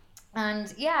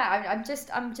 And yeah, I'm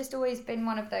just always been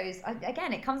one of those.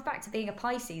 Again, it comes back to being a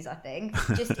Pisces, I think.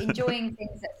 Just enjoying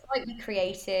things that's slightly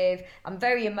creative. I'm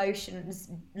very emotions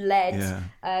led,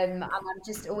 and I'm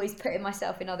just always putting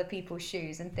myself in other people's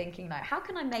shoes and thinking, like, how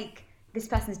can I make this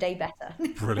person's day better?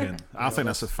 Brilliant. I think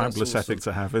that's a fabulous awesome. ethic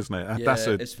to have, isn't it? Yeah, that's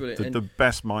it's brilliant. the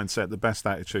best mindset, the best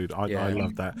attitude. I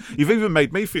love that. You've even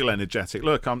made me feel energetic.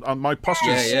 Look, my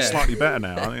posture's slightly better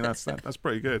now. I think that's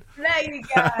pretty good. There you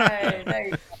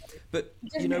go. But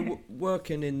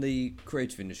working in the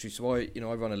creative industry, so I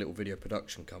run a little video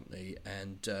production company,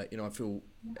 and I feel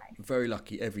very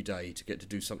lucky every day to get to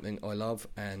do something I love,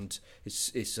 and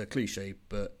it's a cliche,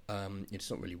 but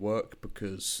it's not really work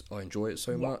because I enjoy it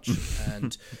so much,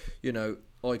 and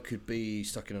I could be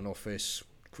stuck in an office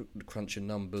crunching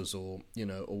numbers or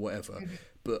whatever,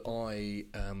 but I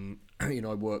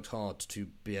worked hard to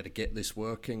be able to get this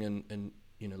working, and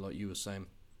like you were saying.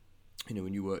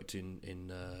 When you worked in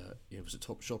was it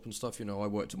Topshop and stuff, I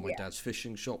worked at my dad's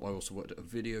fishing shop. I also worked at a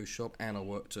video shop, and I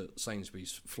worked at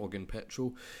Sainsbury's flogging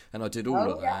petrol, and I did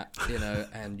all of that,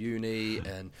 and uni,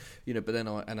 and but then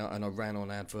I ran on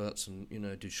adverts, and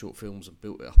did short films and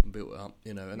built it up,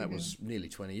 and that was nearly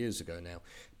 20 years ago now.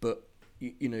 But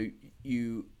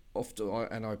you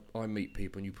often I meet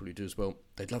people, and you probably do as well.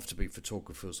 They'd love to be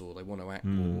photographers, or they want to act,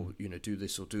 or do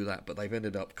this or do that, but they've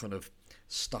ended up kind of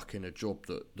stuck in a job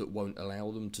that won't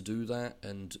allow them to do that,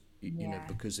 and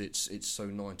because it's so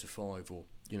 9 to 5, or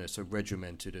so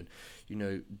regimented, and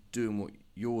doing what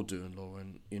you're doing,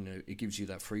 Lauren, it gives you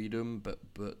that freedom,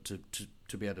 but to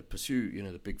be able to pursue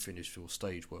the big finish or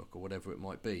stage work or whatever it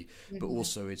might be, but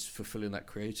also it's fulfilling that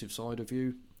creative side of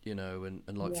you, and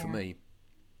like for me,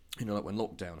 like when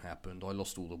lockdown happened, I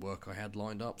lost all the work I had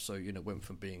lined up. So, went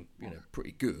from being,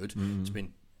 pretty good to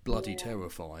being bloody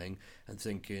terrifying, and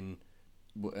thinking,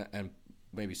 and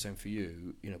maybe same for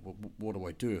you, what do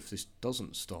I do if this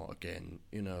doesn't start again?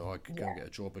 I could go and get a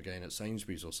job again at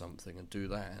Sainsbury's or something and do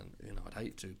that. And, I'd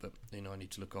hate to, but, I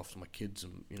need to look after my kids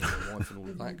and, my wife and all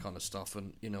of that kind of stuff.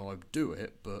 And, I do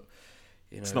it, but,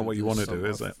 it's not what you want to do,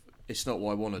 is it? It's not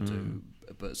what I want to do.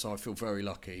 But so I feel very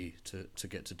lucky to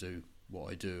get to do what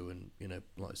I do, and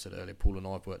like I said earlier, Paul and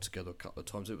I have worked together a couple of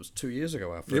times. It was 2 years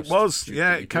ago. Our first it was,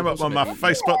 it came up on my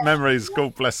Facebook memories.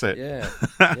 God bless it.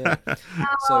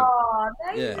 So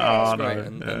it's great,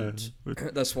 and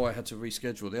that's why I had to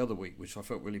reschedule the other week, which I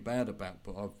felt really bad about.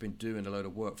 But I've been doing a load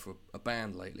of work for a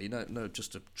band lately. No,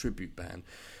 just a tribute band.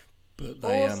 But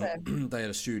they they had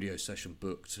a studio session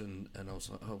booked, and I was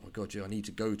like, oh my god, I need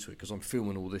to go to it, because I'm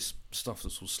filming all this stuff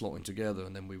that's all slotting together,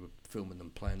 and then we were filming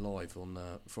them playing live on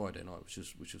Friday night,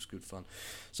 which was good fun.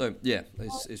 So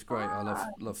it's great. I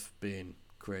love being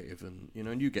creative, and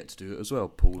and you get to do it as well,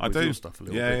 Paul. I do your stuff a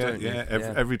little bit, don't you?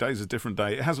 Every day is a different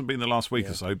day. It hasn't been the last week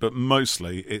or so, but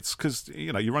mostly it's because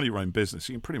you run your own business.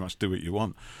 You can pretty much do what you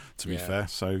want, to be fair.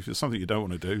 So if it's something you don't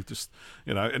want to do, just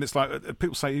and it's like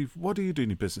people say, "What do you do in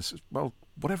your business?" Well,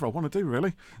 whatever I want to do,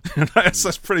 really.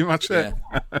 That's pretty much it.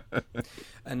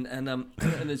 And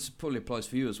it probably applies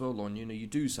for you as well, Lauren. You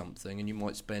do something, and you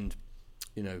might spend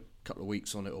couple of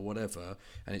weeks on it or whatever,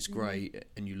 and it's great,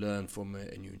 and you learn from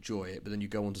it and you enjoy it, but then you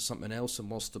go on to something else, and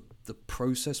whilst the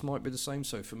process might be the same,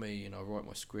 so for me, I write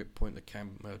my script, point the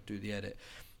camera, do the edit,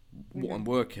 what I'm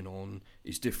working on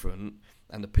is different,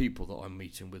 and the people that I'm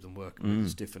meeting with and working with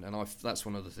is different, and that's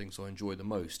one of the things I enjoy the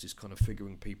most, is kind of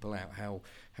figuring people out, how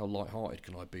light-hearted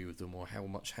can I be with them, or how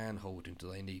much hand-holding do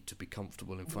they need to be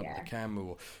comfortable in front of the camera,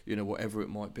 or whatever it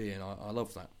might be, and I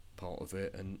love that part of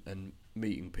it, and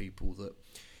meeting people that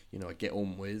I get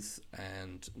on with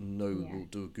and know will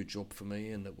do a good job for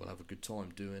me, and that we'll have a good time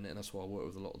doing it, and that's why I work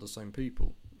with a lot of the same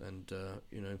people, and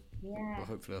well,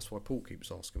 hopefully that's why Paul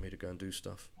keeps asking me to go and do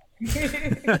stuff.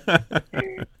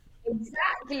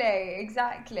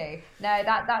 Exactly. No,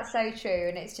 that's so true,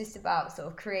 and it's just about sort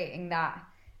of creating that,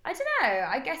 I don't know,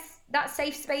 I guess that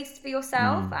safe space for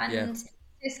yourself, and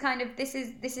just kind of, this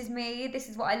is me, this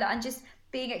is what I like, and just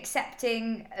being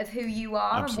accepting of who you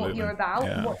are and what you're about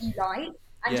and what you like.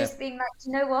 and just being like,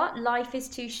 you know what, life is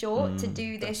too short to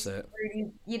do that's this it.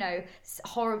 really,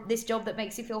 this job that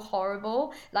makes you feel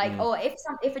horrible. Like, or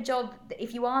if a job,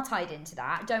 if you are tied into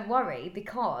that, don't worry,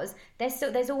 because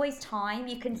there's always time.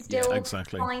 You can still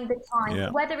exactly. find the time, Yeah.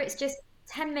 whether it's just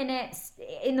 10 minutes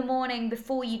in the morning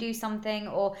before you do something,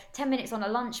 or 10 minutes on a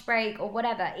lunch break, or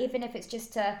whatever, even if it's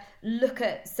just to look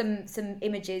at some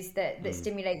images that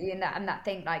stimulate you and that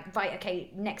thing, like, right,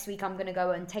 okay, next week I'm going to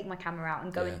go and take my camera out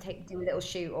and go and do a little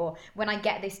shoot, or when I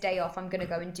get this day off, I'm going to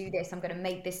go and do this, I'm going to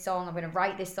make this song, I'm going to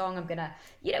write this song, I'm going to,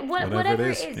 whatever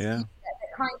it is yeah. that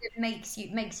kind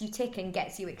of makes you tick and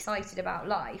gets you excited about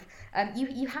life.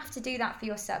 You have to do that for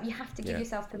yourself. You have to give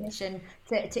yourself permission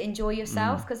to enjoy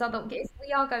yourself, because otherwise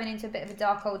we are going into a bit of a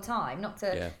dark old time. Not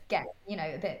to get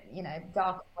a bit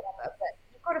dark or whatever, but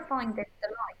you've got to find the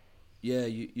light. Yeah,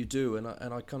 you do, and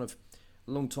I kind of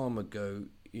a long time ago,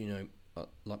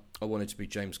 like I wanted to be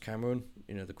James Cameron,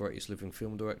 the greatest living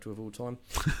film director of all time.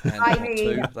 And I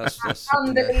mean, that's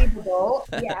unbelievable.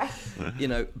 Yes.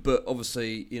 But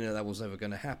obviously, that was never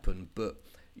going to happen. But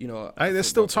hey, there's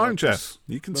still time, Jeff.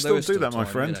 You can still do that, my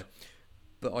friend.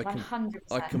 But I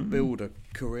 100%. can build a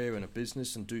career and a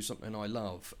business and do something I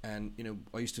love. And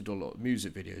I used to do a lot of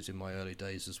music videos in my early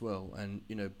days as well. And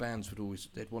bands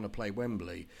they'd want to play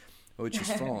Wembley, which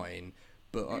is fine.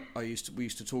 But we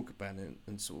used to talk about it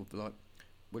and sort of like,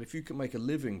 well, if you can make a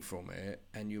living from it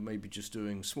and you're maybe just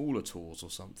doing smaller tours or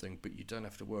something, but you don't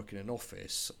have to work in an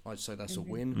office, I'd say that's a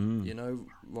win.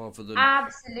 Rather than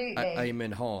absolutely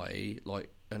aiming high,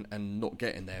 like and not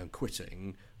getting there and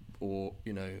quitting, or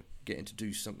getting to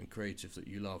do something creative that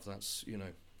you love. That's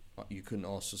you couldn't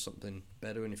ask for something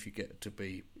better. And if you get to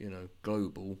be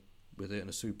global with it and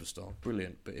a superstar,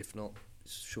 brilliant. But if not,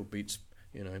 it sure beats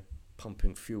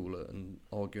pumping fuel and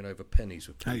arguing over pennies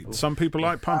with people. Hey, some people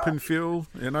like pumping fuel,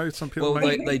 some people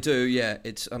they do, yeah.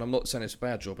 And I'm not saying it's a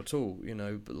bad job at all,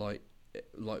 but like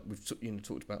we've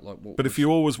talked about, like, what. But if you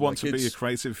always want to be a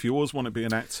creative, if you always want to be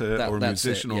an actor or a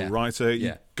musician or a writer,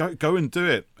 you go and do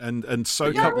it and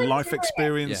soak up life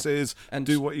experiences and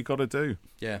do what you got to do.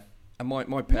 Yeah. And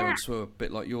my parents were a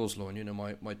bit like yours,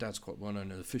 Lauren. My dad's quite well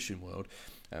known in the fishing world.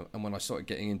 And when I started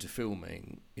getting into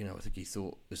filming, I think he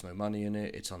thought there's no money in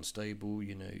it, it's unstable,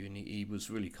 and he was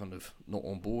really kind of not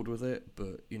on board with it.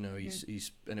 But,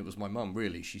 he's and it was my mum,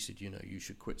 really. She said, you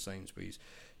should quit Sainsbury's,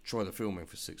 try the filming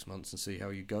for 6 months and see how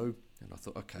you go. And I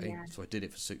thought, okay. Yeah. So I did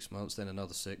it for 6 months, then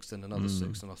another 6, then another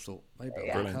 6. And I thought,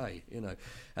 maybe I'm okay,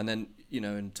 And then,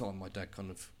 in time, my dad kind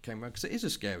of came around, because it is a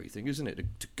scary thing, isn't it?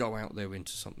 To go out there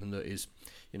into something that is,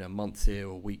 a month here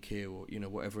or a week here or,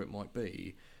 whatever it might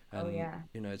be. And,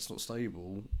 it's not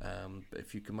stable. But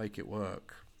if you can make it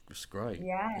work, it's great.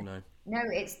 Yeah. No,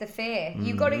 it's the fear.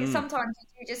 You got to. Sometimes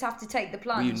you just have to take the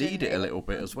plunge. Well, you need it a little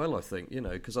bit as well, I think.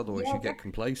 Because otherwise you get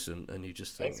complacent and you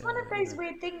just think. It's one of those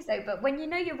weird things, though. But when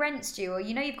your rent's due, or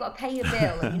you've got to pay your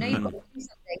bill, and you've got to do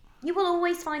something, you will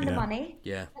always find the money.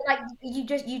 Yeah. Like you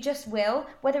just will.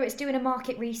 Whether it's doing a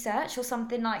market research or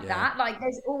something like that, like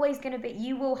there's always going to be.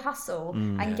 You will hustle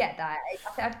and get that.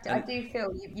 I do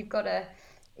feel you've got to.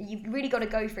 You've really got to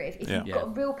go for it. If you've got a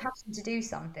real passion to do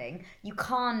something, you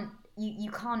can't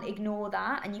ignore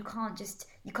that, and you can't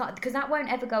because that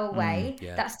won't ever go away.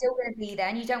 That's still going to be there,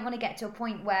 and you don't want to get to a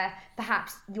point where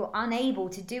perhaps you're unable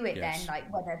to do it. Then,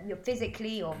 like, whether you're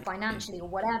physically or financially or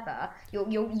whatever,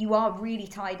 you are really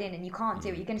tied in and you can't do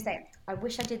it. You're going to say, I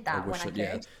wish I did that when I could.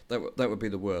 Yeah, that would be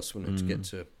the worst, wouldn't it, to get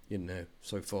to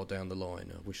so far down the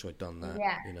line. I wish I'd done that.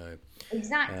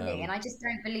 Exactly. And I just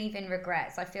don't believe in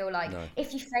regrets. I feel like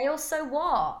if you fail, so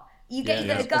what? You gave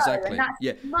it a go, and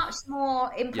that's much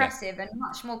more impressive and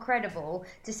much more credible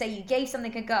to say you gave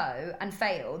something a go and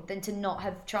failed than to not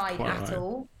have tried at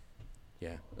all.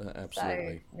 Yeah,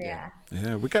 absolutely. So,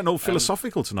 yeah, we're getting all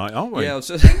philosophical tonight, aren't we? Yeah, I was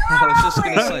just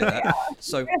going to say that.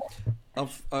 So,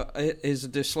 here's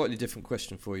a slightly different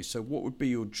question for you. So, what would be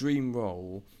your dream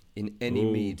role in any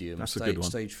medium,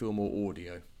 stage, film, or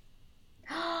audio?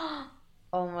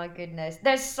 Oh my goodness,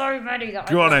 there's so many that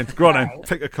Go on in,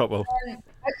 pick a couple.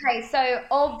 Okay, so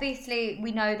obviously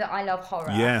we know that I love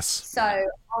horror. Yes. So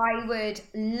I would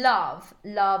love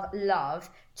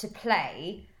to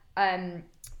play.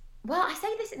 Well, I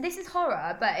say this is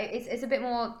horror, but it's a bit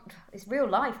more. It's real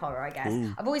life horror, I guess.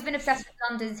 Ooh. I've always been obsessed with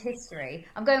London's history.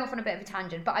 I'm going off on a bit of a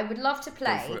tangent, but I would love to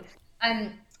play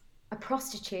a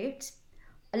prostitute,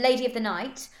 a lady of the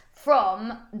night,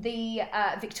 from the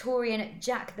Victorian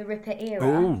Jack the Ripper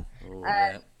era.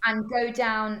 And go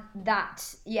down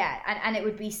that, and it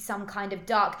would be some kind of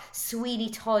dark Sweeney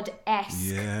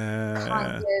Todd-esque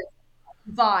kind of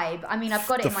vibe. I mean, I've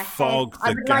got it in my fog,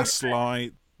 head. The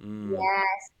gaslight.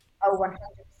 Yes. Oh,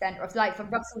 100%. Of like for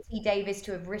Russell T Davies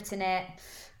to have written it.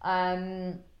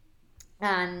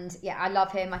 And yeah, I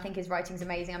love him. I think his writing's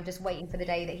amazing. I'm just waiting for the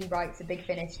day that he writes a Big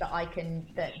Finish that I can,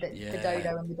 the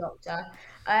Dodo and the Doctor.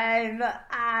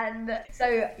 And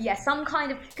so yeah, some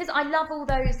kind of, because I love all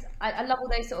those. I love all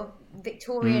those sort of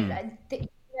Victorian.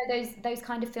 Those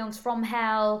kind of films, From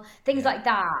Hell, things like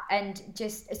that, and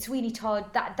just Sweeney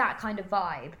Todd, that kind of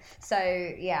vibe. So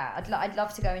yeah, I'd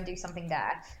love to go and do something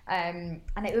there, and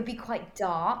it would be quite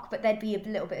dark, but there'd be a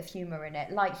little bit of humour in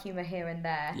it, light humour here and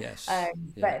there. Yes.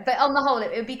 But on the whole, it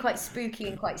would be quite spooky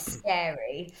and quite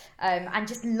scary, and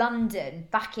just London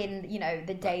back in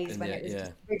the days when it was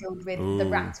just riddled with the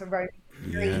rats were roaming the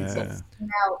streets, and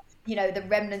smell, the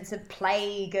remnants of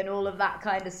plague and all of that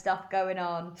kind of stuff going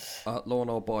on. Lauren,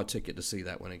 I'll buy a ticket to see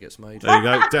that when it gets made. There you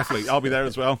go. Definitely, I'll be there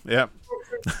as well. Yeah.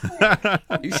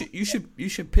 You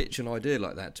should pitch an idea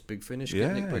like that to Big Finish.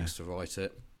 Get Nick Briggs to write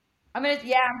it. I'm gonna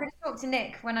talk to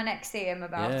Nick when I next see him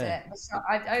about it.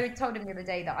 I told him the other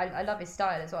day that I love his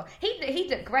style as well. He'd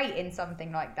look great in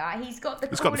something like that. He's got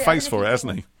the face for it,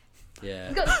 hasn't he? Yeah.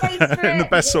 He's got the face for it. In the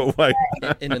best sort of way.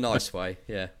 In a nice way,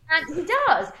 yeah. And he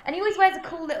does. And he always wears a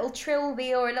cool little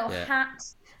trilby or a little hat.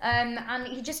 And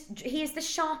he is the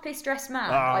sharpest dressed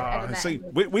man I've ever met. See,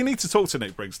 we need to talk to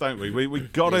Nick Briggs, don't we? We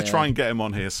got to try and get him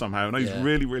on here somehow. I know he's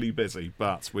really, really busy,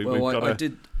 but we've got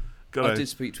to... I did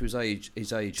speak to his agent.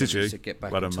 Did you? To get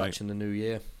back in touch in the new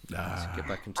year. To get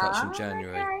back in touch in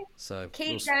January. Okay. So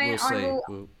keep going. We'll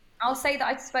see. I'll say that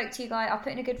I spoke to you guys. I'll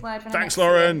put in a good word. Thanks,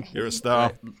 Lauren. You're a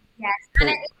star. Yes. And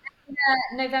in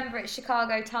November at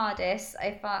Chicago TARDIS.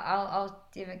 I'll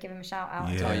give him a shout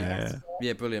out.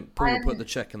 Yeah, brilliant. Paul will put the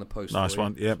check in the post. Nice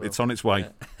one. Yeah, it's on its way.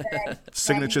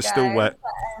 Signature's still wet.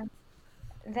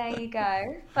 There you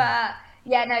go. But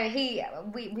yeah, no,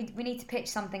 we need to pitch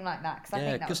something like that because I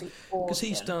think that would be awesome. Because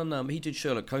he's done he did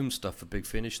Sherlock Holmes stuff for Big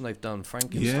Finish, and they've done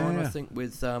Frankenstein, I think,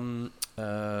 with Arthur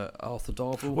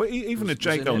Darvill. Well, even the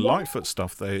Jago Lightfoot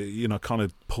stuff, they kind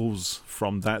of pulls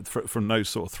from that from those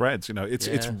sort of threads.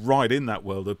 It's right in that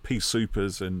world of pea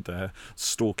supers and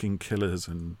stalking killers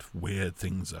and weird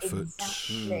things afoot.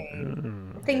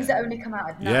 Things that only come out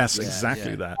at night. Yes,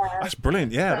 exactly that. That's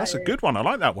brilliant. Yeah, that's a good one. I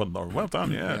like that one, Laura. Well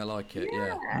done. Yeah, I like it.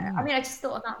 Yeah. I mean, I just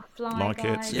thought of that fly. Like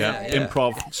guys. it. Yeah.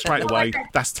 Improv straight away.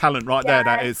 That's talent right there.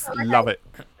 That is. Love it.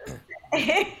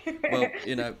 Well,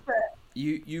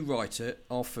 You write it,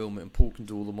 I'll film it, and Paul can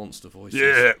do all the monster voices.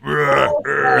 Yeah.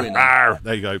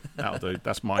 There you go. That'll do.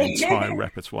 That's my entire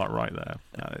repertoire right there.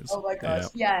 That is. Oh my gosh.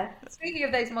 Yeah. Speaking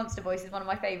of those monster voices, one of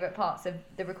my favourite parts of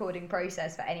the recording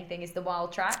process for anything is the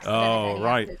wild tracks. Oh,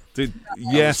 right.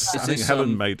 Yes, I think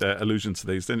Helen made allusion to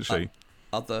these, didn't she?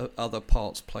 Other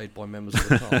parts played by members of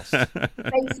the cast.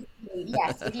 Basically,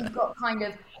 yes. If you've got kind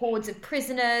of hordes of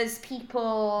prisoners,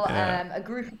 people, a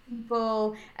group of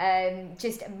people,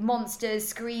 just monsters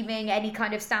screaming, any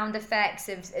kind of sound effects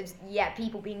of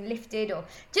people being lifted, or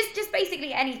just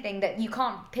basically anything that you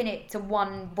can't pin it to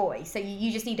one voice. So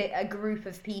you just need a group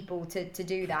of people to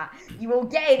do that. You will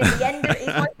get it at the end of it. It's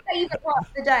my favourite part of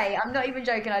the day. I'm not even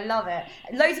joking. I love it.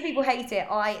 Loads of people hate it.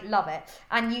 I love it.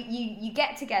 And you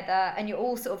get together and you're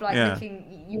all sort of like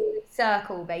looking, you're in a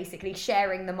circle basically,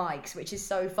 sharing the mics, which is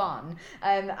so fun.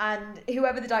 And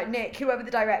whoever the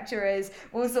director is,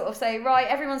 will sort of say, right,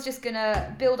 everyone's just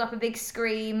gonna build up a big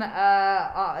scream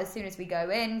as soon as we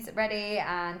go in. So ready,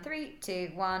 and 3,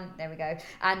 2, 1, there we go.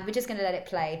 And we're just gonna let it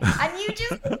play. And you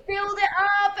just build it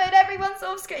up, and everyone's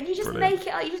sort of and you just make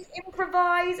it up, you just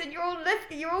improvise, and you're all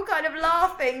kind of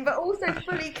laughing, but also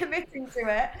fully committing to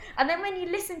it. And then when you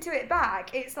listen to it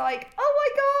back, it's like, oh my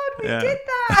god, we did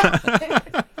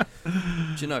that.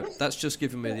 Do you know, that's just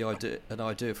given me an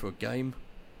idea for a game.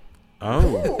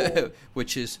 Oh.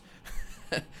 Which is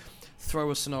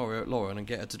throw a scenario at Lauren and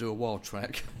get her to do a wild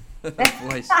track.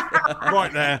 Right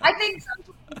there. I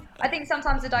think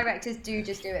sometimes the directors do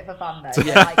just do it for fun though.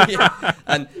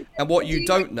 And what you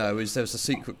don't know is there's a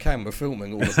secret camera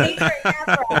filming all of it. Secret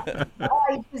camera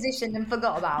I positioned and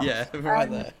forgot about. Yeah, right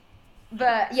there.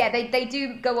 But yeah, they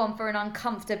do go on for an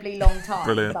uncomfortably long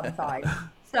time sometimes.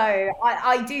 So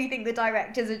I do think the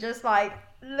directors are just like,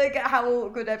 look at how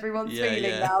awkward everyone's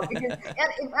feeling now. Because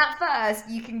at first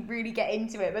you can really get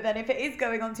into it, but then if it is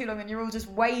going on too long and you're all just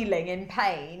wailing in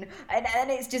pain, and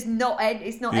it's just not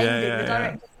ending, the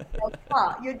director's like,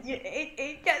 cut.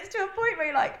 It gets to a point where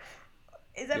you're like,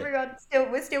 is everyone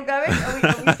we're still going? Are we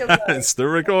still going? It's still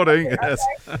recording, okay. Yes.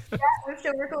 Yeah, we're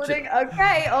still recording.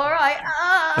 Okay, all right.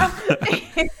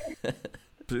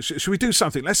 Should we do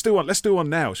something? Let's do one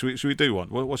now. Should we do one?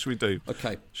 What should we do?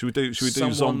 Okay. Should we do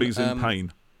zombies in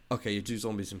pain? Okay, you do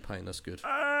zombies in pain. That's good.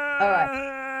 All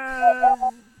right.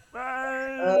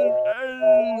 I'm in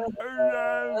pain.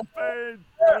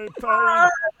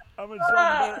 I'm a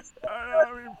zombie.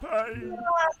 I'm in pain.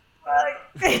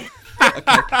 Okay.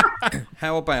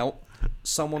 How about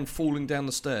someone falling down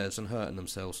the stairs and hurting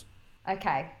themselves?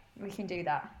 Okay, we can do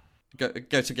that.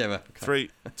 Go together. Okay. 3,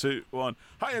 2, 1.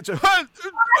 Hiya,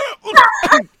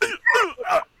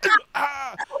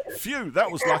 phew, that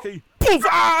was lucky. Poof!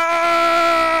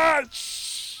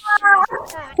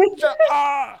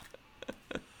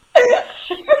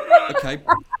 Okay.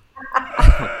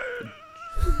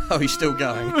 Oh, he's still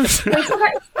going. No.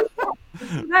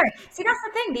 See, that's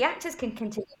the thing. The actors can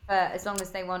continue for as long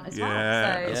as they want as well.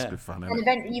 So that's good fun. an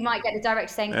event, you might get the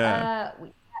director saying,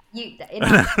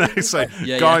 So,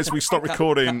 guys, we stopped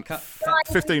recording cut.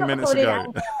 15 minutes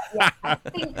ago. I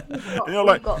think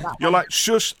you're like,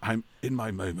 shush, I'm in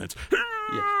my moment.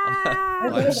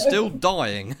 I'm still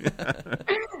dying.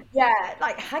 Yeah,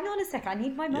 like, hang on a sec, I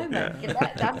need my moment. Really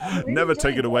Never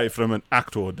take it away from an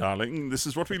actor, darling. This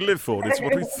is what we live for. This is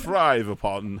what we thrive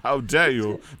upon. How dare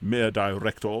you, mere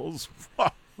directors?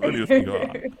 Who do you think you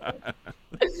are?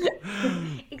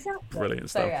 Exactly. Brilliant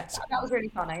So stuff. that was really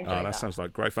fun. I enjoyed That sounds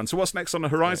like great fun. So what's next on the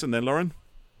horizon then, Lauren?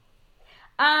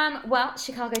 Well,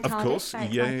 Chicago TARDIS. Of course,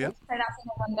 yeah. So that's in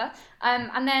November.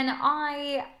 And then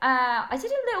I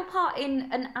did a little part in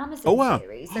an Amazon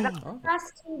series. So that's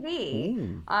Fast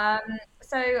TV.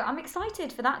 So I'm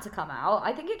excited for that to come out.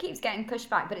 I think it keeps getting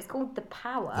pushed back, but it's called The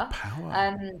Power. The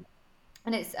Power.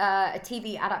 And it's a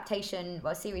TV adaptation,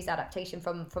 well, a series adaptation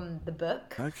from the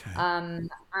book. Okay.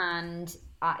 And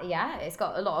it's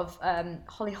got a lot of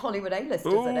Hollywood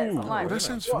A-listers in it. So I'm like, that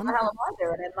sounds what fun. the hell am I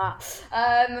doing in that?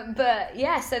 But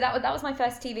yeah, so that was my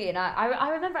first TV, and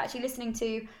I remember actually listening to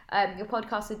your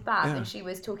podcast with Bab, and she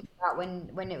was talking about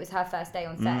when it was her first day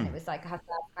on set, and it was like her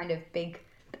first kind of big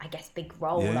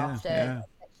role after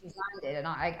she's landed, and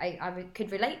I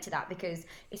could relate to that because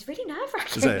it's really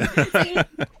nerve-wracking.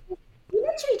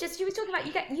 She was talking about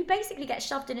you basically get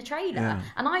shoved in a trailer,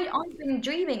 and I've been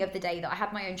dreaming of the day that I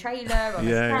had my own trailer on a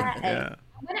set, and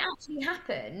when it actually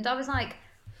happened, I was like,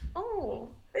 oh,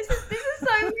 this is so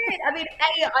weird. I mean,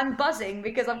 I'm buzzing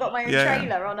because I've got my own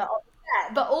trailer on a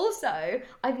set, but also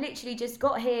I've literally just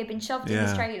got here, been shoved in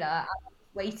this trailer, and I'm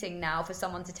waiting now for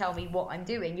someone to tell me what I'm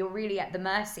doing. You're really at the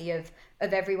mercy of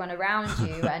everyone around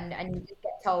you, and you just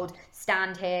get told,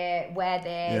 stand here, wear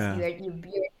this, you're in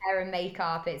hair and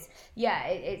makeup. It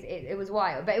was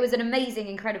wild, but it was an amazing,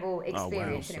 incredible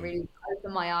experience, and it really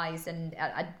opened my eyes, and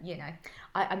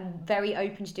I'm very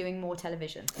open to doing more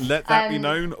television. Let that be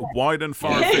known wide and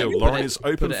far afield. Lauren is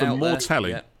open for more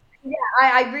telly. Yeah,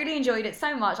 I really enjoyed it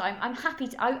so much. I'm happy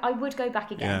to. I would go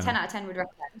back again. 10 out of 10 would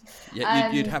recommend.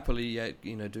 Yeah, you'd happily,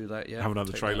 do that. Yeah, have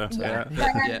another trailer. So that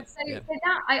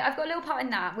I've got a little part in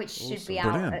that, which should be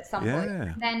out at some point.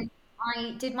 And then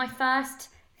I did my first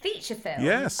feature film.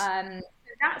 Yes.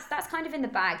 That's kind of in the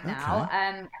bag now.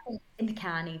 I think in the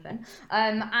can even.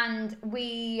 And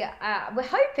we're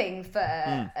hoping for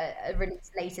a release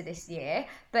later this year.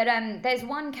 But there's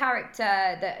one character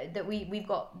that we've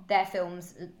got their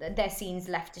scenes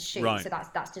left to shoot. Right. So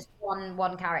that's just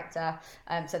one character.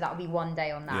 So that'll be one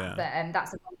day on that. Yeah. But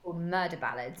that's a one called Murder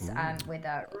Ballads with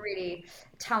a really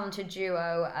talented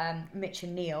duo, Mitch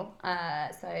and Neil.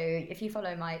 So if you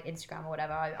follow my Instagram or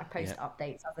whatever, I post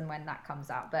updates as and when that comes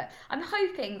out. But I'm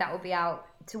hoping that will be out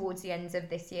towards the end of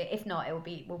this year. If not, we'll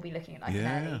be looking at like an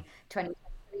early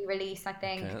 2023 release, I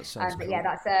think. Okay, but cool.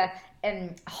 That's a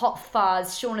Hot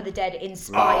Fuzz, Shaun of the Dead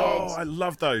inspired. Oh, I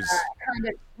love those. Kind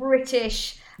of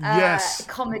British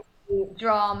comedy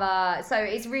drama. So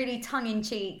it's really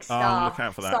tongue-in-cheek stuff. I'll look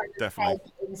out for that, definitely.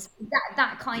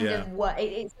 That kind of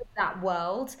it's that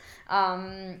world.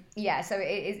 So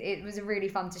it was really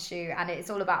fun to shoot, and it's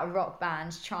all about a rock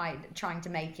band trying to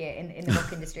make it in the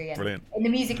rock industry and in the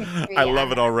music industry. I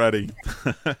love it already.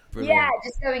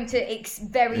 Just going to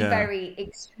very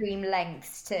extreme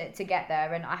lengths to get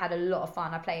there, and I had a lot of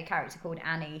fun. I play a character called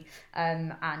Annie,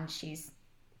 and she's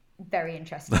very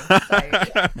interesting. So,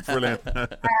 brilliant.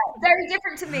 Very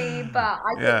different to me, but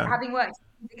I think having worked in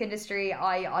the music industry,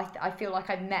 I feel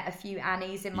like I've met a few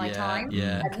Annies in my time.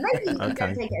 Yeah. Maybe you don't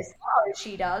take it as far as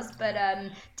she does, but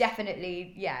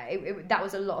definitely, that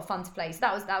was a lot of fun to play. So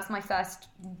that was my first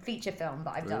feature film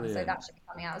that I've done. So that should be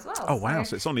coming out as well. Oh wow!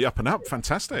 So it's on the up and up.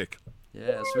 Fantastic.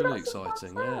 Yeah, it's really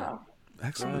exciting. Yeah.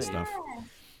 Excellent stuff.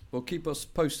 Well, keep us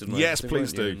posted. Yes,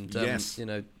 please do. And, yes.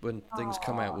 When things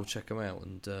come out, we'll check them out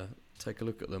and take a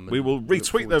look at them. We will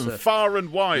retweet them far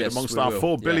and wide amongst our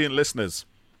 4 billion listeners.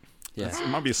 Yes. It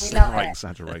might be a slight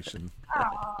exaggeration.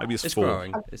 Maybe it's 4.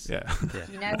 Growing.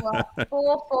 You know what?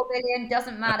 4 billion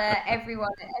doesn't matter.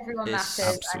 Everyone matters.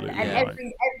 Absolutely. And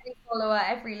every follower,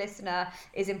 every listener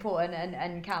is important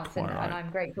and counts, and I'm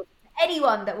grateful for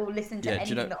anyone that will listen to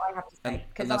anything that I have to say,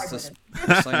 because that's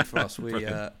the same for us.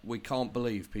 We can't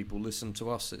believe people listen to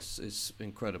us. It's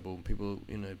incredible. People,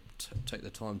 take the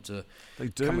time to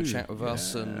come and chat with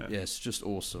us, and it's just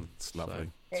awesome. It's lovely.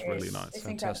 It's really nice. It's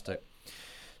fantastic.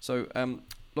 So,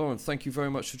 Lauren, thank you very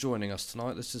much for joining us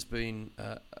tonight. This has been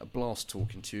a blast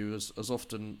talking to you, as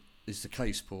often is the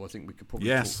case, Paul. I think we could probably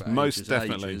talk about most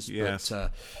definitely. ages, yes,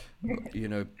 but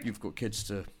you've got kids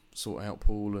to sort out,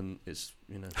 Paul, and it's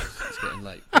getting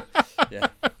late. But, yeah,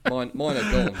 mine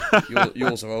are gone.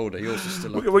 Yours are older. Yours are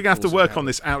still. We're gonna have to work on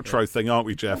this outro thing, aren't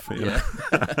we, Jeff? Yeah.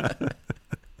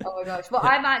 Oh my gosh! Well,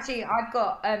 I've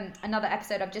got another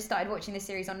episode. I've just started watching this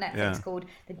series on Netflix called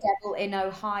The Devil in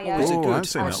Ohio. Oh, is it good? I've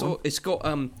seen that one. It's got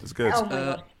it's good. Oh my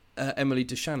God. Emily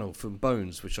Deschanel from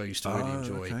Bones, which I used to really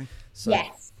enjoy. Okay. So,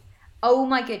 Yes. Oh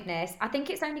my goodness! I think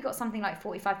it's only got something like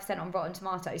 45% on Rotten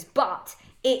Tomatoes, but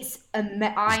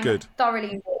I'm good.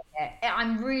 thoroughly enjoying it.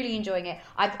 I'm really enjoying it.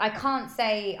 I can't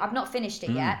say I've not finished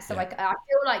it yet, so I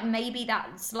feel like maybe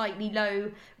that slightly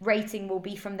low rating will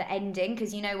be from the ending,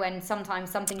 because when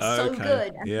sometimes something's so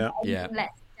good and the ending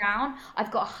lets down. I've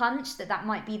got a hunch that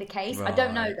might be the case. Right. I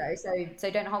don't know though,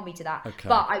 so don't hold me to that. Okay.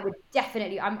 But I would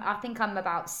definitely. I think I'm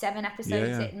about 7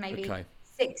 episodes in, maybe. Okay.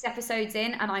 6 episodes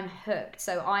in, and I'm hooked.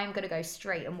 So I'm going to go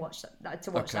straight and watch that.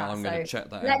 I'm going to check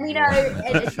that out. Let me know.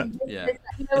 Let me know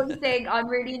what you think. I'm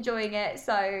really enjoying it.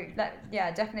 So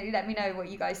definitely let me know what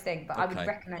you guys think. But I would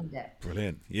recommend it.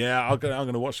 Brilliant. Yeah, I'm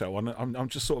going to watch that one. I'm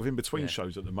just sort of in between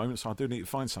shows at the moment, so I do need to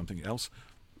find something else.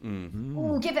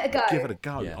 Ooh, give it a go. Give it a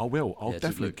go. Yeah. I will. I'll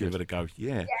definitely give it a go.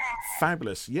 Yeah. Yeah.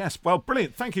 Fabulous. Yes. Well,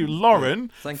 brilliant. Thank you,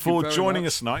 Lauren, Thank you for very joining much.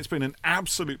 us tonight. It's been an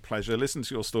absolute pleasure listening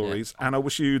to your stories, and I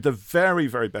wish you the very,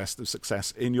 very best of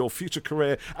success in your future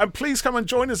career. And please come and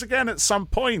join us again at some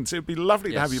point. It'd be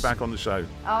lovely to have you back on the show.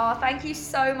 Oh, thank you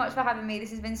so much for having me. This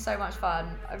has been so much fun.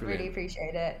 I really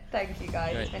appreciate it. Thank you,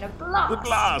 guys. It's been a blast. The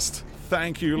blast.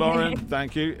 Thank you, Lauren.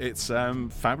 Thank you. It's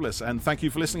fabulous. And thank you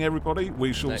for listening, everybody.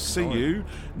 We shall see you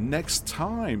next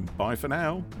time. Bye for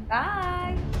now.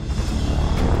 Bye.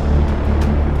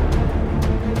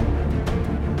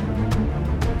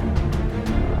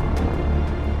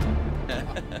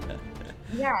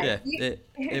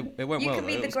 It went well. You could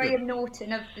be though. the It was Graham good.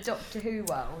 Norton of the Doctor Who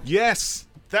world. Yes,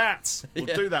 we'll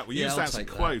do that. We'll use I'll that as a take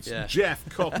that, quote. yeah. Jeff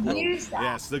Cockrell. Use that.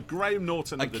 Yes, the Graham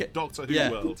Norton of the Doctor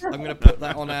Who world. I'm going to put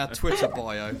that on our Twitter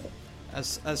bio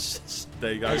as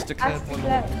there you go. as declared by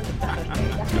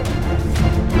That's